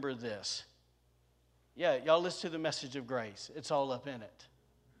remember this. Yeah, y'all listen to the message of grace. It's all up in it.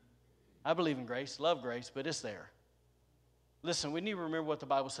 I believe in grace, love grace, but it's there. Listen, we need to remember what the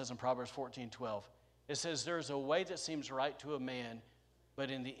Bible says in Proverbs 14:12. It says, there's a way that seems right to a man, but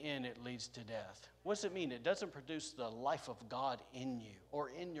in the end it leads to death. What does it mean? It doesn't produce the life of God in you or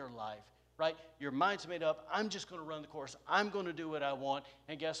in your life, right? Your mind's made up. I'm just going to run the course. I'm going to do what I want.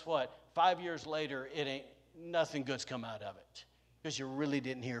 And guess what? 5 years later, nothing good's come out of it because you really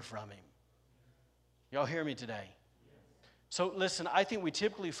didn't hear from him. Y'all hear me today? So listen, I think we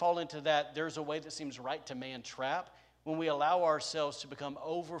typically fall into that there's a way that seems right to man trap when we allow ourselves to become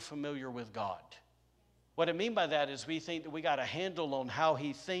over familiar with God. What I mean by that is we think that we got a handle on how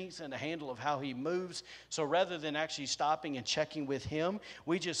he thinks and a handle of how he moves. So rather than actually stopping and checking with him,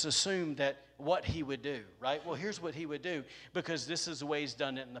 we just assume that what he would do, right? Well, here's what he would do because this is the way he's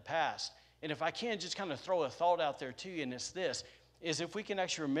done it in the past. And if I can just kind of throw a thought out there to you, and it's this, is if we can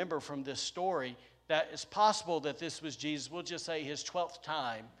actually remember from this story that it's possible that this was Jesus, we'll just say his 12th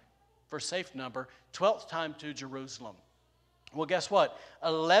time, for safe number, 12th time to Jerusalem. Well, guess what?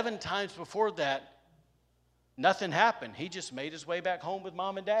 11 times before that, nothing happened. He just made his way back home with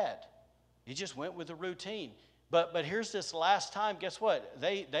mom and dad. He just went with the routine. But here's this last time, guess what?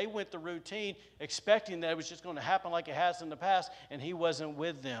 They went the routine expecting that it was just going to happen like it has in the past, and he wasn't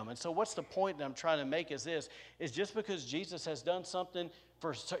with them. And so what's the point that I'm trying to make is this, is just because Jesus has done something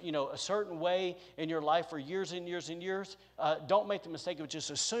for a certain way in your life for years and years and years, don't make the mistake of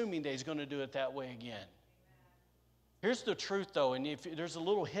just assuming that he's going to do it that way again. Here's the truth, though, and if there's a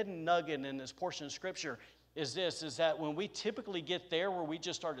little hidden nugget in this portion of Scripture, is that when we typically get there where we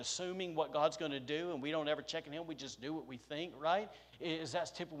just start assuming what God's going to do and we don't ever check in him, we just do what we think, right?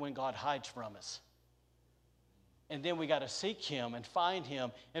 That's typically when God hides from us. And then we got to seek him and find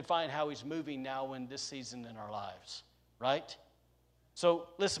how he's moving now in this season in our lives, right? So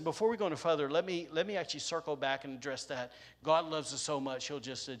listen, before we go any further, let me actually circle back and address that. God loves us so much, he'll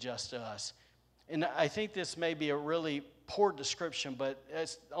just adjust to us. And I think this may be a really poor description, but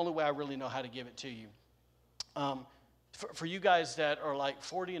it's the only way I really know how to give it to you. For you guys that are like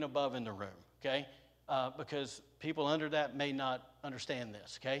 40 and above in the room, okay? Because people under that may not understand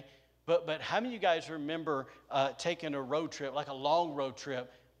this, okay? But how many of you guys remember taking a road trip, like a long road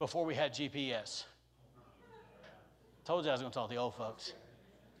trip, before we had GPS? Told you I was going to talk to the old folks.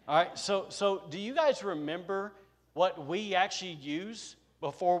 All right, so do you guys remember what we actually used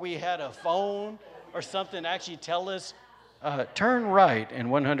before we had a phone or something to actually tell us, turn right in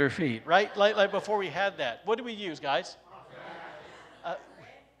 100 feet, right? Like before we had that. What did we use, guys?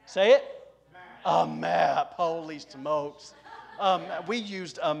 Say it? A map. Holy smokes. We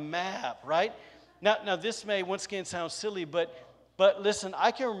used a map, right? Now this may once again sound silly, but listen,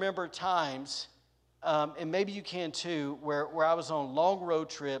 I can remember times, and maybe you can too, where I was on long road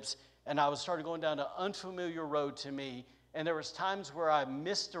trips and I started going down an unfamiliar road to me, and there was times where I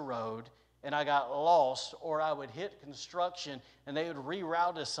missed a road and I got lost, or I would hit construction and they would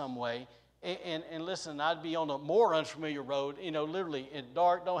reroute us some way. And listen, I'd be on a more unfamiliar road, literally in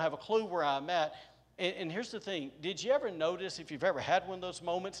dark, don't have a clue where I'm at. And here's the thing. Did you ever notice, if you've ever had one of those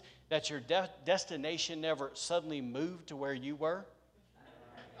moments, that your destination never suddenly moved to where you were?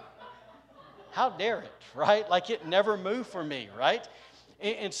 How dare it, right? Like it never moved for me, right?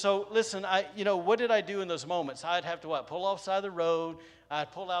 And so, listen, what did I do in those moments? I'd have to pull off side of the road. I'd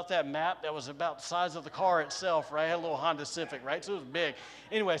pull out that map that was about the size of the car itself, right? I had a little Honda Civic, right? So it was big.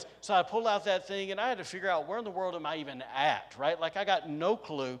 Anyways, so I'd pull out that thing, and I had to figure out where in the world am I even at, right? Like I got no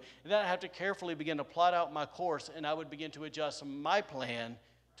clue. And then I had to carefully begin to plot out my course, and I would begin to adjust my plan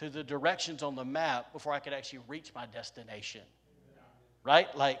to the directions on the map before I could actually reach my destination, right?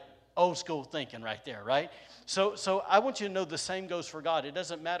 Like old school thinking right there, right? So I want you to know the same goes for God. It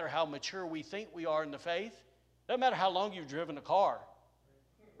doesn't matter how mature we think we are in the faith. It doesn't matter how long you've driven a car.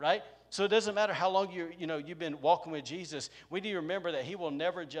 Right? So it doesn't matter how long you've been walking with Jesus. We need to remember that he will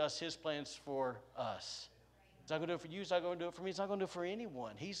never adjust his plans for us. He's not going to do it for you. He's not going to do it for me. He's not going to do it for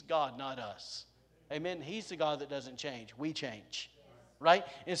anyone. He's God, not us. Amen? He's the God that doesn't change. We change. Right?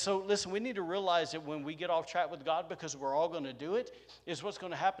 And so, listen, we need to realize that when we get off track with God, because we're all going to do it, is what's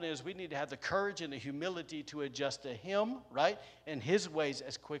going to happen is we need to have the courage and the humility to adjust to him, right, and his ways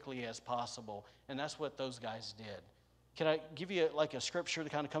as quickly as possible. And that's what those guys did. Can I give you like a scripture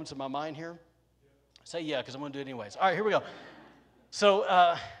that kind of comes to my mind here? Say yeah, because I'm going to do it anyways. All right, here we go.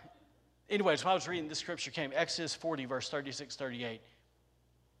 So anyways, when I was reading, this scripture came, Exodus 40, verse 36, 38.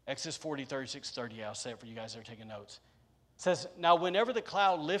 Exodus 40, 36, 38. I'll say it for you guys that are taking notes. It says, now whenever the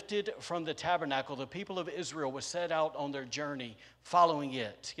cloud lifted from the tabernacle, the people of Israel would set out on their journey, following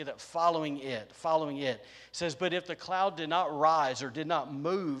it. Get that? Following it. It says, but if the cloud did not rise or did not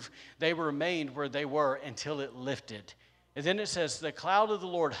move, they remained where they were until it lifted. And then it says, the cloud of the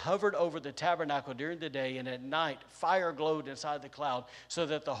Lord hovered over the tabernacle during the day, and at night fire glowed inside the cloud so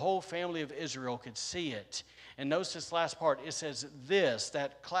that the whole family of Israel could see it. And notice this last part. It says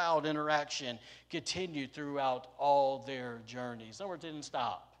that cloud interaction continued throughout all their journeys. In other words, it didn't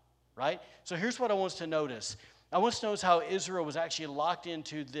stop, right? So here's what I want us to notice. I want us to notice how Israel was actually locked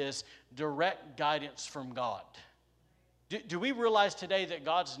into this direct guidance from God. Do we realize today that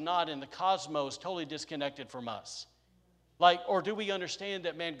God's not in the cosmos totally disconnected from us? Or do we understand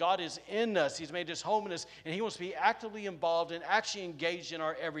that, man, God is in us. He's made his home in us, and he wants to be actively involved and actually engaged in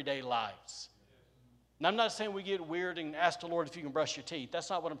our everyday lives. And I'm not saying we get weird and ask the Lord if you can brush your teeth. That's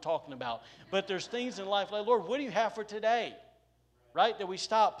not what I'm talking about. But there's things in life like, Lord, what do you have for today? Right? That we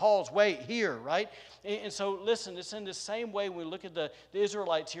stop, pause, wait, here, right? And so, listen, it's in the same way when we look at the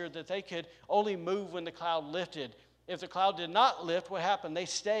Israelites here that they could only move when the cloud lifted. If the cloud did not lift, what happened? They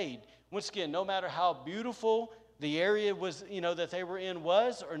stayed. Once again, no matter how beautiful the area was, that they were in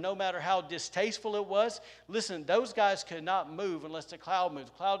was, or no matter how distasteful it was, listen, those guys could not move unless the cloud moved.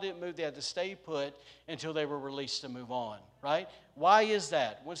 The cloud didn't move. They had to stay put until they were released to move on, right? Why is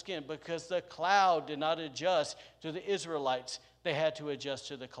that? Once again, because the cloud did not adjust to the Israelites. They had to adjust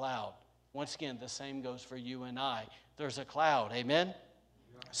to the cloud. Once again, the same goes for you and I. There's a cloud, amen?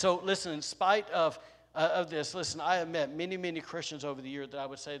 So listen, in spite of this, listen, I have met many, many Christians over the years that I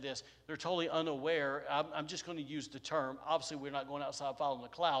would say this. They're totally unaware. I'm just going to use the term. Obviously, we're not going outside following the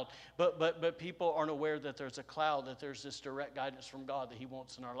cloud, but people aren't aware that there's a cloud, that there's this direct guidance from God that he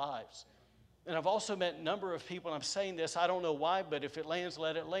wants in our lives. And I've also met a number of people, and I'm saying this, I don't know why, but if it lands,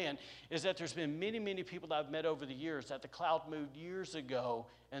 let it land, is that there's been many, many people that I've met over the years that the cloud moved years ago,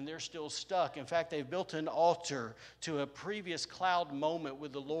 and they're still stuck. In fact, they've built an altar to a previous cloud moment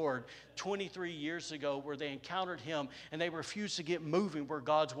with the Lord 23 years ago where they encountered him, and they refused to get moving where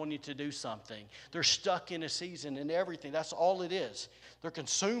God's wanting to do something. They're stuck in a season and everything. That's all it is. They're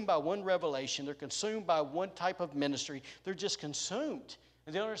consumed by one revelation. They're consumed by one type of ministry. They're just consumed.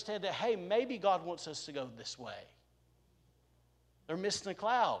 And they understand that, hey, maybe God wants us to go this way. They're missing the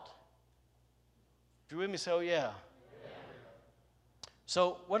cloud. If you're with me, say, oh, yeah.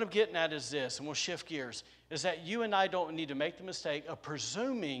 So what I'm getting at is this, and we'll shift gears, is that you and I don't need to make the mistake of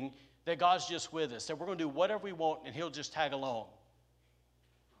presuming that God's just with us, that we're going to do whatever we want and he'll just tag along.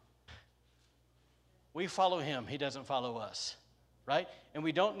 We follow him. He doesn't follow us, right? And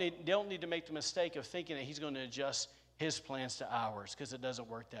we don't need to make the mistake of thinking that he's going to adjust his plans to ours, because it doesn't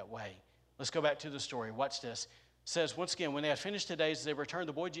work that way. Let's go back to the story. Watch this. It says, once again, when they had finished the days, they returned.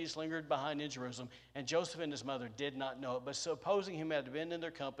 The boy Jesus lingered behind in Jerusalem, and Joseph and his mother did not know it. But supposing him had been in their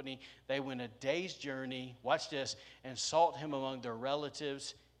company, they went a day's journey, watch this, and sought him among their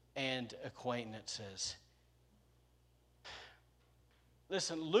relatives and acquaintances.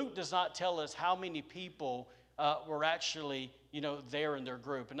 Listen, Luke does not tell us how many people were actually, there in their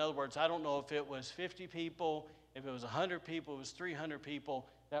group. In other words, I don't know if it was 50 people, if it was 100 people, it was 300 people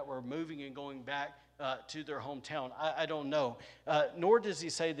that were moving and going back to their hometown. I don't know. Nor does he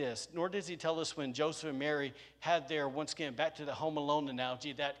say this. Nor does he tell us when Joseph and Mary had their, once again, back to the Home Alone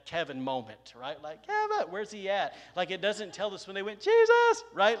analogy, that Kevin moment, right? Like, Kevin, where's he at? Like, it doesn't tell us when they went, Jesus,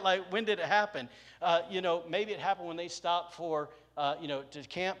 right? Like, when did it happen? Maybe it happened when they stopped for, to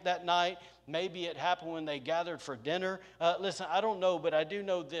camp that night. Maybe it happened when they gathered for dinner. Listen, I don't know, but I do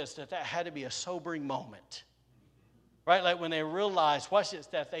know this, that had to be a sobering moment. Right, like when they realized, watch this,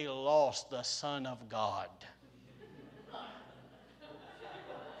 that they lost the Son of God.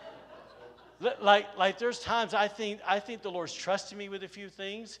 like there's times I think the Lord's trusting me with a few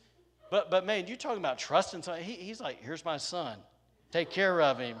things, but man, you're talking about trusting something. He's like, here's my son, take care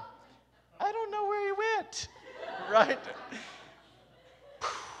of him. I don't know where he went, right?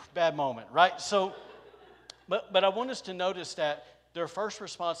 Bad moment, right? So, but I want us to notice that their first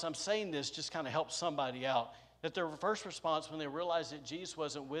response, I'm saying this just kind of helps somebody out, that their first response when they realized that Jesus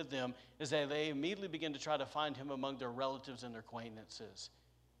wasn't with them is that they immediately begin to try to find him among their relatives and their acquaintances.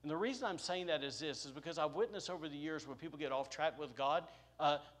 And the reason I'm saying that is because I've witnessed over the years where people get off track with God,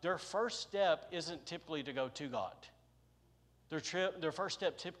 their first step isn't typically to go to God. Their first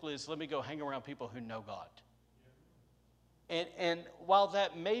step typically is, let me go hang around people who know God. And while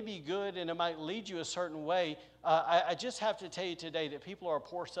that may be good and it might lead you a certain way, I just have to tell you today that people are a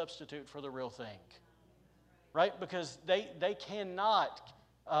poor substitute for the real thing. Right? Because they cannot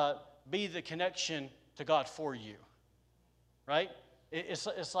be the connection to God for you. Right?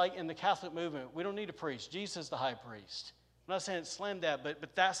 It's like in the Catholic movement, we don't need a priest. Jesus is the high priest. I'm not saying slam that,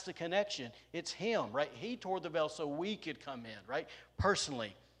 but that's the connection. It's him, right? He tore the veil so we could come in, right?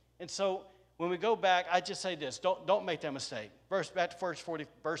 Personally. And so when we go back, I just say this. Don't make that mistake. Back to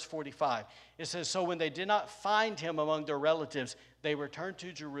verse 45. It says, so when they did not find him among their relatives, they returned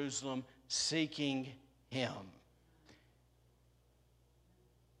to Jerusalem seeking him.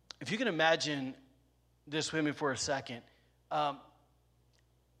 If you can imagine this with me for a second,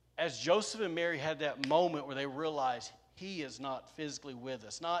 as Joseph and Mary had that moment where they realized he is not physically with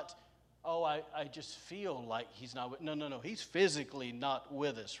us, not, I just feel like he's not with, no, he's physically not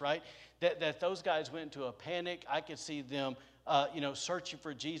with us, right? That those guys went into a panic. I could see them, searching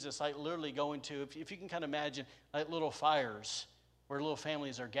for Jesus, like literally going to, if you can kind of imagine, like little fires where little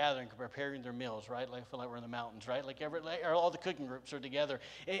families are gathering, preparing their meals, right? Like I feel like we're in the mountains, right? Like all the cooking groups are together.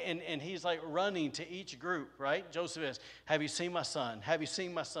 And he's like running to each group, right? Joseph is, have you seen my son? Have you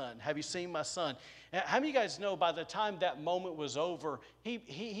seen my son? Have you seen my son? How many of you guys know by the time that moment was over,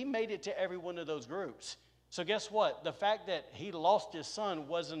 he made it to every one of those groups? So guess what? The fact that he lost his son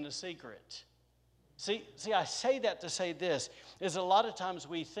wasn't a secret. See, I say that to say this, is a lot of times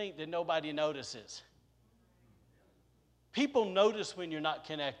we think that nobody notices. People notice when you're not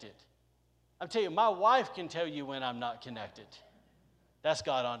connected. I'm telling you, my wife can tell you when I'm not connected. That's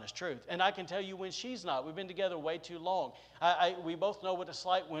God honest truth. And I can tell you when she's not. We've been together way too long. We both know what it's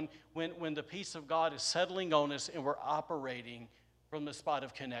like when the peace of God is settling on us and we're operating from the spot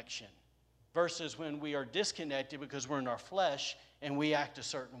of connection versus when we are disconnected because we're in our flesh and we act a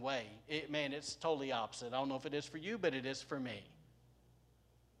certain way. It's totally opposite. I don't know if it is for you, but it is for me.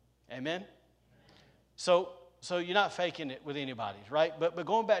 Amen? So you're not faking it with anybody, right? But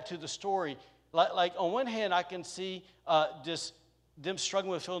going back to the story, like on one hand, I can see them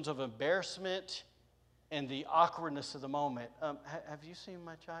struggling with feelings of embarrassment and the awkwardness of the moment. Have you seen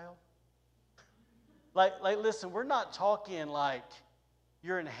my child? Like, listen, we're not talking like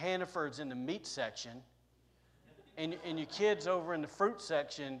you're in Hannaford's in the meat section and your kid's over in the fruit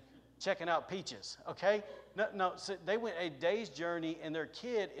section checking out peaches, okay? No, so they went a day's journey and their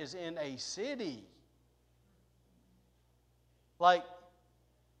kid is in a city. Like,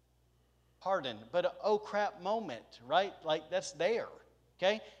 pardon, but an oh crap moment, right? Like, that's there,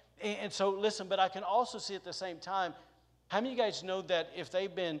 okay? And so, listen, but I can also see at the same time, how many of you guys know that if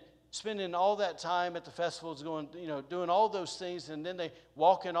they've been spending all that time at the festivals, going, doing all those things, and then they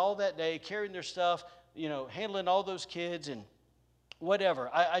walk in all that day, carrying their stuff, handling all those kids and whatever.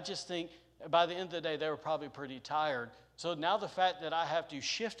 I just think by the end of the day, they were probably pretty tired. So now the fact that I have to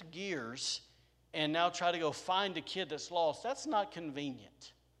shift gears and now try to go find a kid that's lost, that's not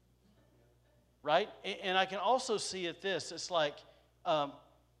convenient, right? And I can also see it this. It's like,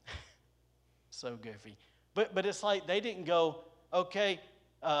 so goofy. But it's like they didn't go, okay,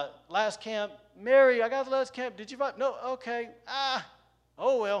 last camp, Mary, I got the last camp. Did you find? No, okay.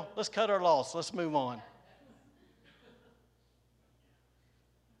 Oh, well, let's cut our loss. Let's move on.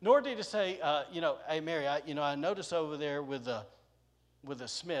 Nor did he say, hey, Mary, I noticed over there with with the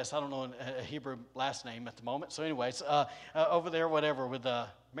Smiths. I don't know a Hebrew last name at the moment. So anyways, over there, whatever, with the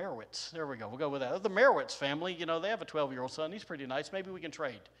Merowitz. There we go. We'll go with that. The Merowitz family, you know, they have a 12-year-old son. He's pretty nice. Maybe we can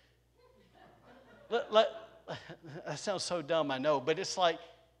trade. That sounds so dumb, I know, but it's like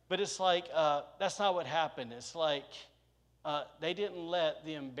that's not what happened. It's like they didn't let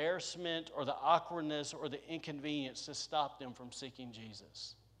the embarrassment or the awkwardness or the inconvenience to stop them from seeking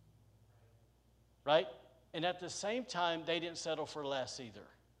Jesus. Right? And at the same time, they didn't settle for less either.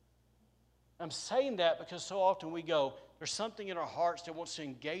 I'm saying that because so often we go, there's something in our hearts that wants to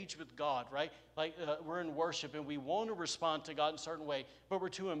engage with God, right? Like we're in worship and we want to respond to God in a certain way, but we're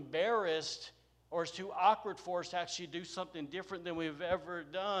too embarrassed or it's too awkward for us to actually do something different than we've ever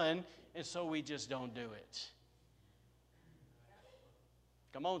done, and so we just don't do it.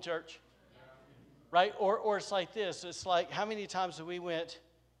 Come on, church. Right? Or it's like this. It's like, how many times have we went,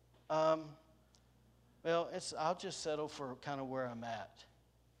 well, I'll just settle for kind of where I'm at.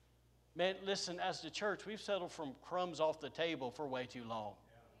 Man, listen, as the church, we've settled from crumbs off the table for way too long.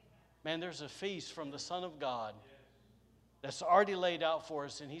 Man, there's a feast from the Son of God that's already laid out for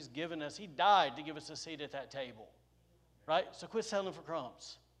us, and He's given us, He died to give us a seat at that table. Right? So quit settling for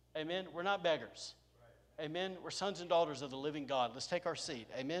crumbs. Amen? We're not beggars. Amen? We're sons and daughters of the living God. Let's take our seat.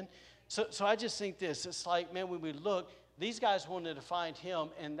 Amen? So I just think this. It's like, man, when we look, these guys wanted to find Him,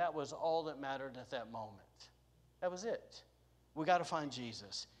 and that was all that mattered at that moment. That was it. We got to find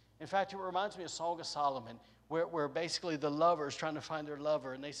Jesus. In fact, it reminds me of Song of Solomon, where basically the lover is trying to find their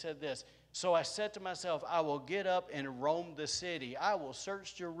lover, and they said this, "So I said to myself, I will get up and roam the city. I will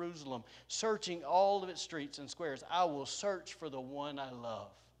search Jerusalem, searching all of its streets and squares. I will search for the one I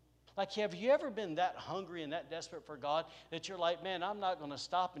love." Like, have you ever been that hungry and that desperate for God that you're like, man, I'm not going to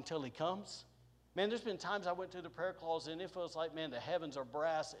stop until He comes? Man, there's been times I went through the prayer closet and it feels like, man, the heavens are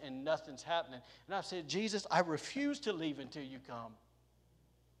brass and nothing's happening. And I've said, Jesus, I refuse to leave until You come.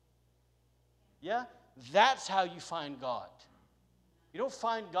 Yeah? That's how you find God. You don't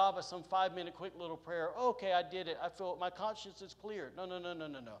find God by some 5-minute quick little prayer. Okay, I did it. I feel my conscience is clear. No.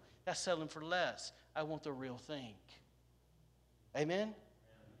 That's settling for less. I want the real thing. Amen?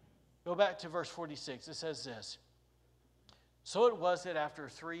 Go back to verse 46. It says this. So it was that after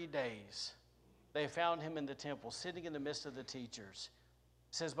 3 days, they found Him in the temple, sitting in the midst of the teachers.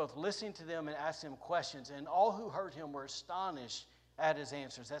 It says, both listening to them and asking Him questions. And all who heard Him were astonished at His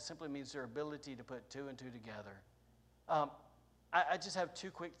answers. That simply means their ability to put two and two together. I just have two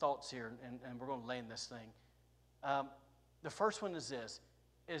quick thoughts here, and we're going to land this thing. The first one is this,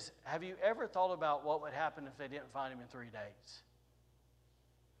 have you ever thought about what would happen if they didn't find Him in 3 days?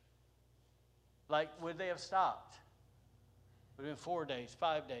 Like, would they have stopped? Would it have been 4 days,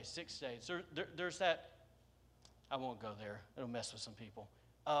 5 days, 6 days? There's that, I won't go there. It'll mess with some people.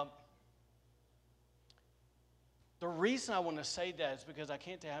 The reason I want to say that is because I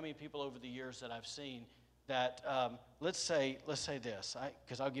can't tell you how many people over the years that I've seen that, let's say this,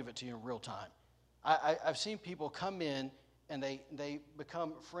 because I'll give it to you in real time. I've seen people come in and they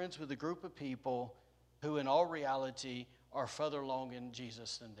become friends with a group of people who in all reality are further along in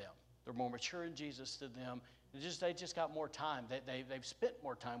Jesus than them. They're more mature in Jesus than them. They just got more time. They've spent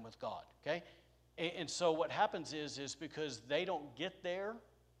more time with God, okay? And so what happens is because they don't get there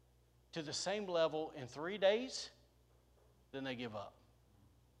to the same level in 3 days, then they give up.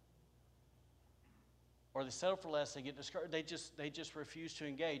 Or they settle for less, they get discouraged, they just refuse to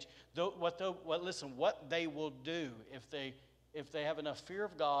engage. Listen, what they will do if they have enough fear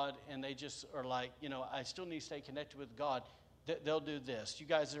of God and they just are like, I still need to stay connected with God, they'll do this. You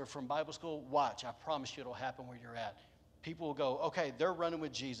guys that are from Bible school, watch. I promise you it'll happen where you're at. People will go, okay, they're running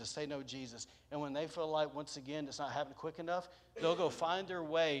with Jesus. They know Jesus. And when they feel like, once again, it's not happening quick enough, they'll go find their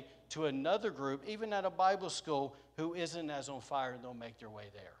way to another group, even at a Bible school, who isn't as on fire, and they'll make their way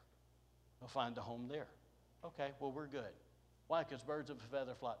there. They'll find a home there. Okay, well, we're good. Why? Because birds of a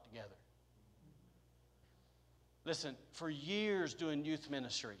feather flock together. Listen, for years doing youth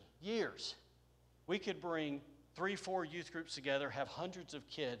ministry, years, we could bring 3-4 youth groups together, have hundreds of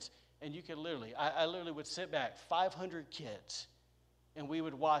kids, and you could I literally would sit back, 500 kids, and we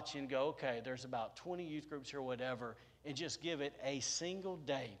would watch and go, okay, there's about 20 youth groups here, whatever, and just give it a single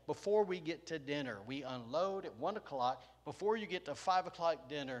day. Before we get to dinner, we unload at 1 o'clock. Before you get to 5 o'clock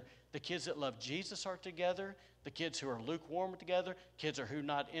dinner, the kids that love Jesus are together. The kids who are lukewarm are together. Kids who are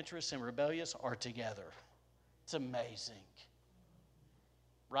not interested and rebellious are together. It's amazing.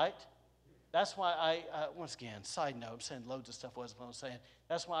 Right? That's why I, once again, side note, I'm saying loads of stuff wasn't what I'm saying.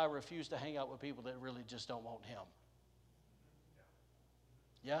 That's why I refuse to hang out with people that really just don't want Him.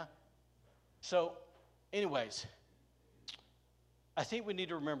 Yeah? So, anyways, I think we need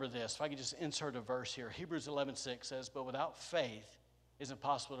to remember this. If I could just insert a verse here. Hebrews 11:6 says, but without faith, is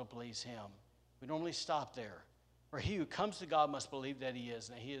impossible to please him. We normally stop there. For he who comes to God must believe that he is,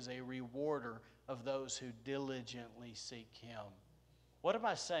 and he is a rewarder of those who diligently seek him. What am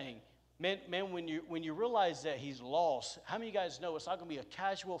I saying? Man, when you realize that he's lost, how many of you guys know it's not going to be a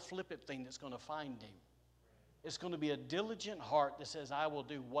casual, flippant thing that's going to find him? It's going to be a diligent heart that says, I will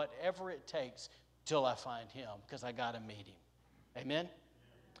do whatever it takes till I find him, because I got to meet him. Amen?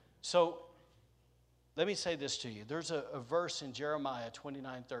 So, let me say this to you. There's a verse in Jeremiah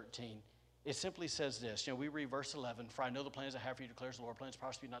 29:13. It simply says this. We read verse 11. For I know the plans I have for you, declares the Lord. Plans to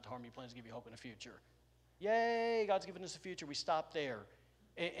prosper you, not to harm you. Plans to give you hope in the future. Yay, God's given us a future. We stop there.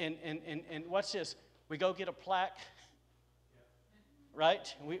 And watch this. We go get a plaque,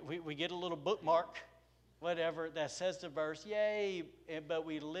 right? We get a little bookmark, whatever, that says the verse, yay, but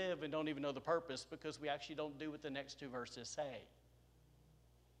we live and don't even know the purpose because we actually don't do what the next two verses say.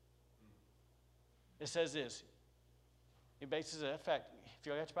 It says this. It bases it. In fact, if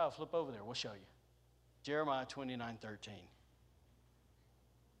you got your Bible, flip over there. We'll show you. Jeremiah 29:13.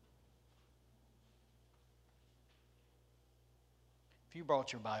 If you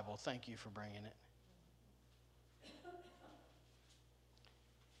brought your Bible, thank you for bringing it.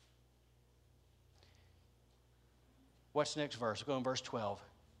 What's the next verse? We'll go in verse 12.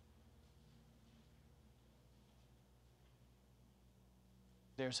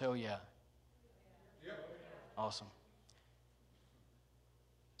 There's hell yeah. Awesome.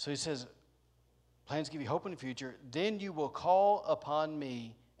 So he says, plans give you hope in the future. Then you will call upon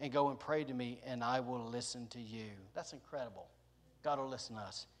me and go and pray to me, and I will listen to you. That's incredible. God will listen to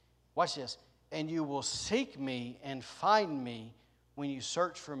us. Watch this. And you will seek me and find me when you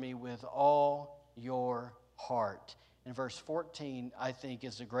search for me with all your heart. And verse 14, I think,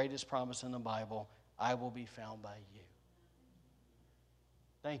 is the greatest promise in the Bible. I will be found by you.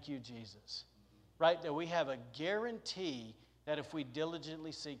 Thank you, Jesus. Right? That we have a guarantee that if we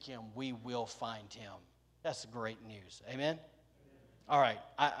diligently seek him, we will find him. That's great news. Amen? All right,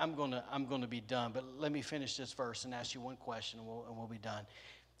 I'm going to be done, but let me finish this verse and ask you one question, and we'll be done.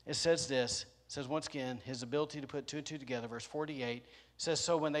 It says this. It says, once again, his ability to put two and two together. Verse 48 says,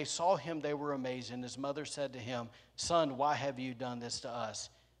 so when they saw him, they were amazed, and his mother said to him, son, why have you done this to us?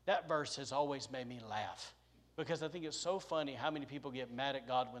 That verse has always made me laugh, because I think it's so funny how many people get mad at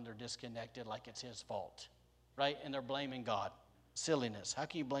God when they're disconnected like it's his fault, right? And they're blaming God. Silliness. How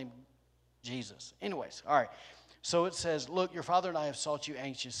can you blame Jesus? Anyways, all right. So it says, look, your father and I have sought you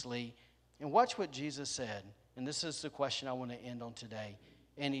anxiously. And watch what Jesus said. And this is the question I want to end on today.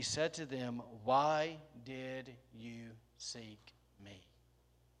 And he said to them, why did you seek me?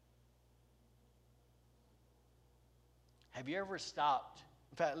 Have you ever stopped?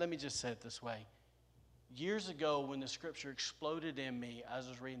 In fact, let me just say it this way. Years ago, when the scripture exploded in me, as I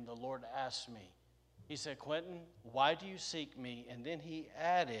was reading, the Lord asked me, he said, Quentin, why do you seek me? And then he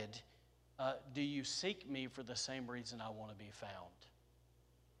added, do you seek me for the same reason I want to be found?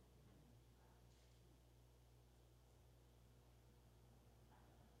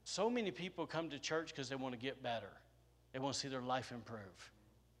 So many people come to church because they want to get better. They want to see their life improve,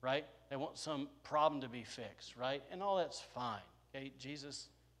 right? They want some problem to be fixed, right? And all that's fine, okay? Jesus,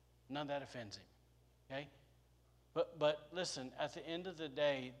 none of that offends him, okay? But listen, at the end of the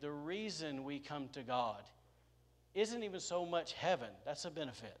day, the reason we come to God isn't even so much heaven. That's a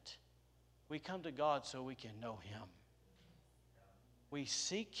benefit. We come to God so we can know him. We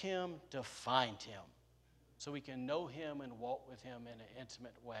seek him to find him so we can know him and walk with him in an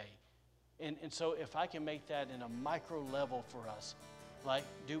intimate way. And so if I can make that in a micro level for us, like,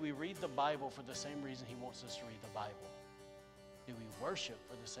 do we read the Bible for the same reason he wants us to read the Bible? Do we worship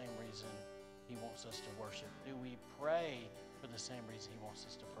for the same reason he wants us to worship? Do we pray for the same reason he wants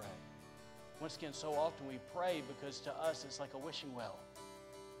us to pray? Once again, so often we pray because to us it's like a wishing well.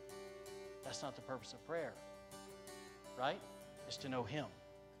 That's not the purpose of prayer, right? It's to know him.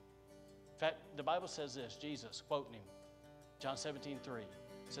 In fact, the Bible says this, Jesus, quoting him, John 17:3,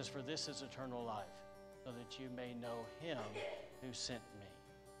 says, for this is eternal life, so that you may know him who sent me.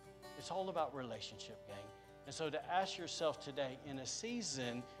 It's all about relationship, gang. And so to ask yourself today, in a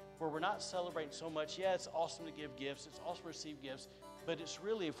season where we're not celebrating so much, yeah, it's awesome to give gifts, it's awesome to receive gifts, but it's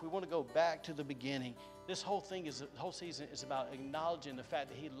really, if we want to go back to the beginning, the whole season is about acknowledging the fact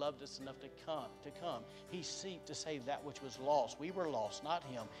that he loved us enough to come. He sought to save that which was lost. We were lost, not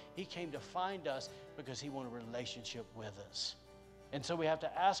him. He came to find us because he wanted a relationship with us. And so we have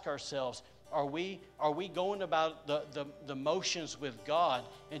to ask ourselves, are we going about the motions with God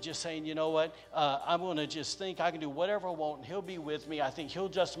and just saying, you know what, I'm going to just think I can do whatever I want and he'll be with me. I think he'll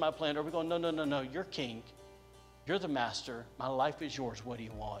adjust my plan. Or are we going, no, you're king. You're the master. My life is yours. What do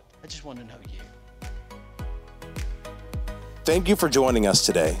you want? I just want to know you. Thank you for joining us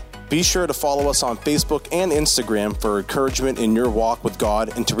today. Be sure to follow us on Facebook and Instagram for encouragement in your walk with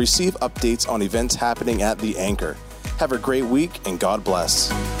God and to receive updates on events happening at The Anchor. Have a great week and God bless.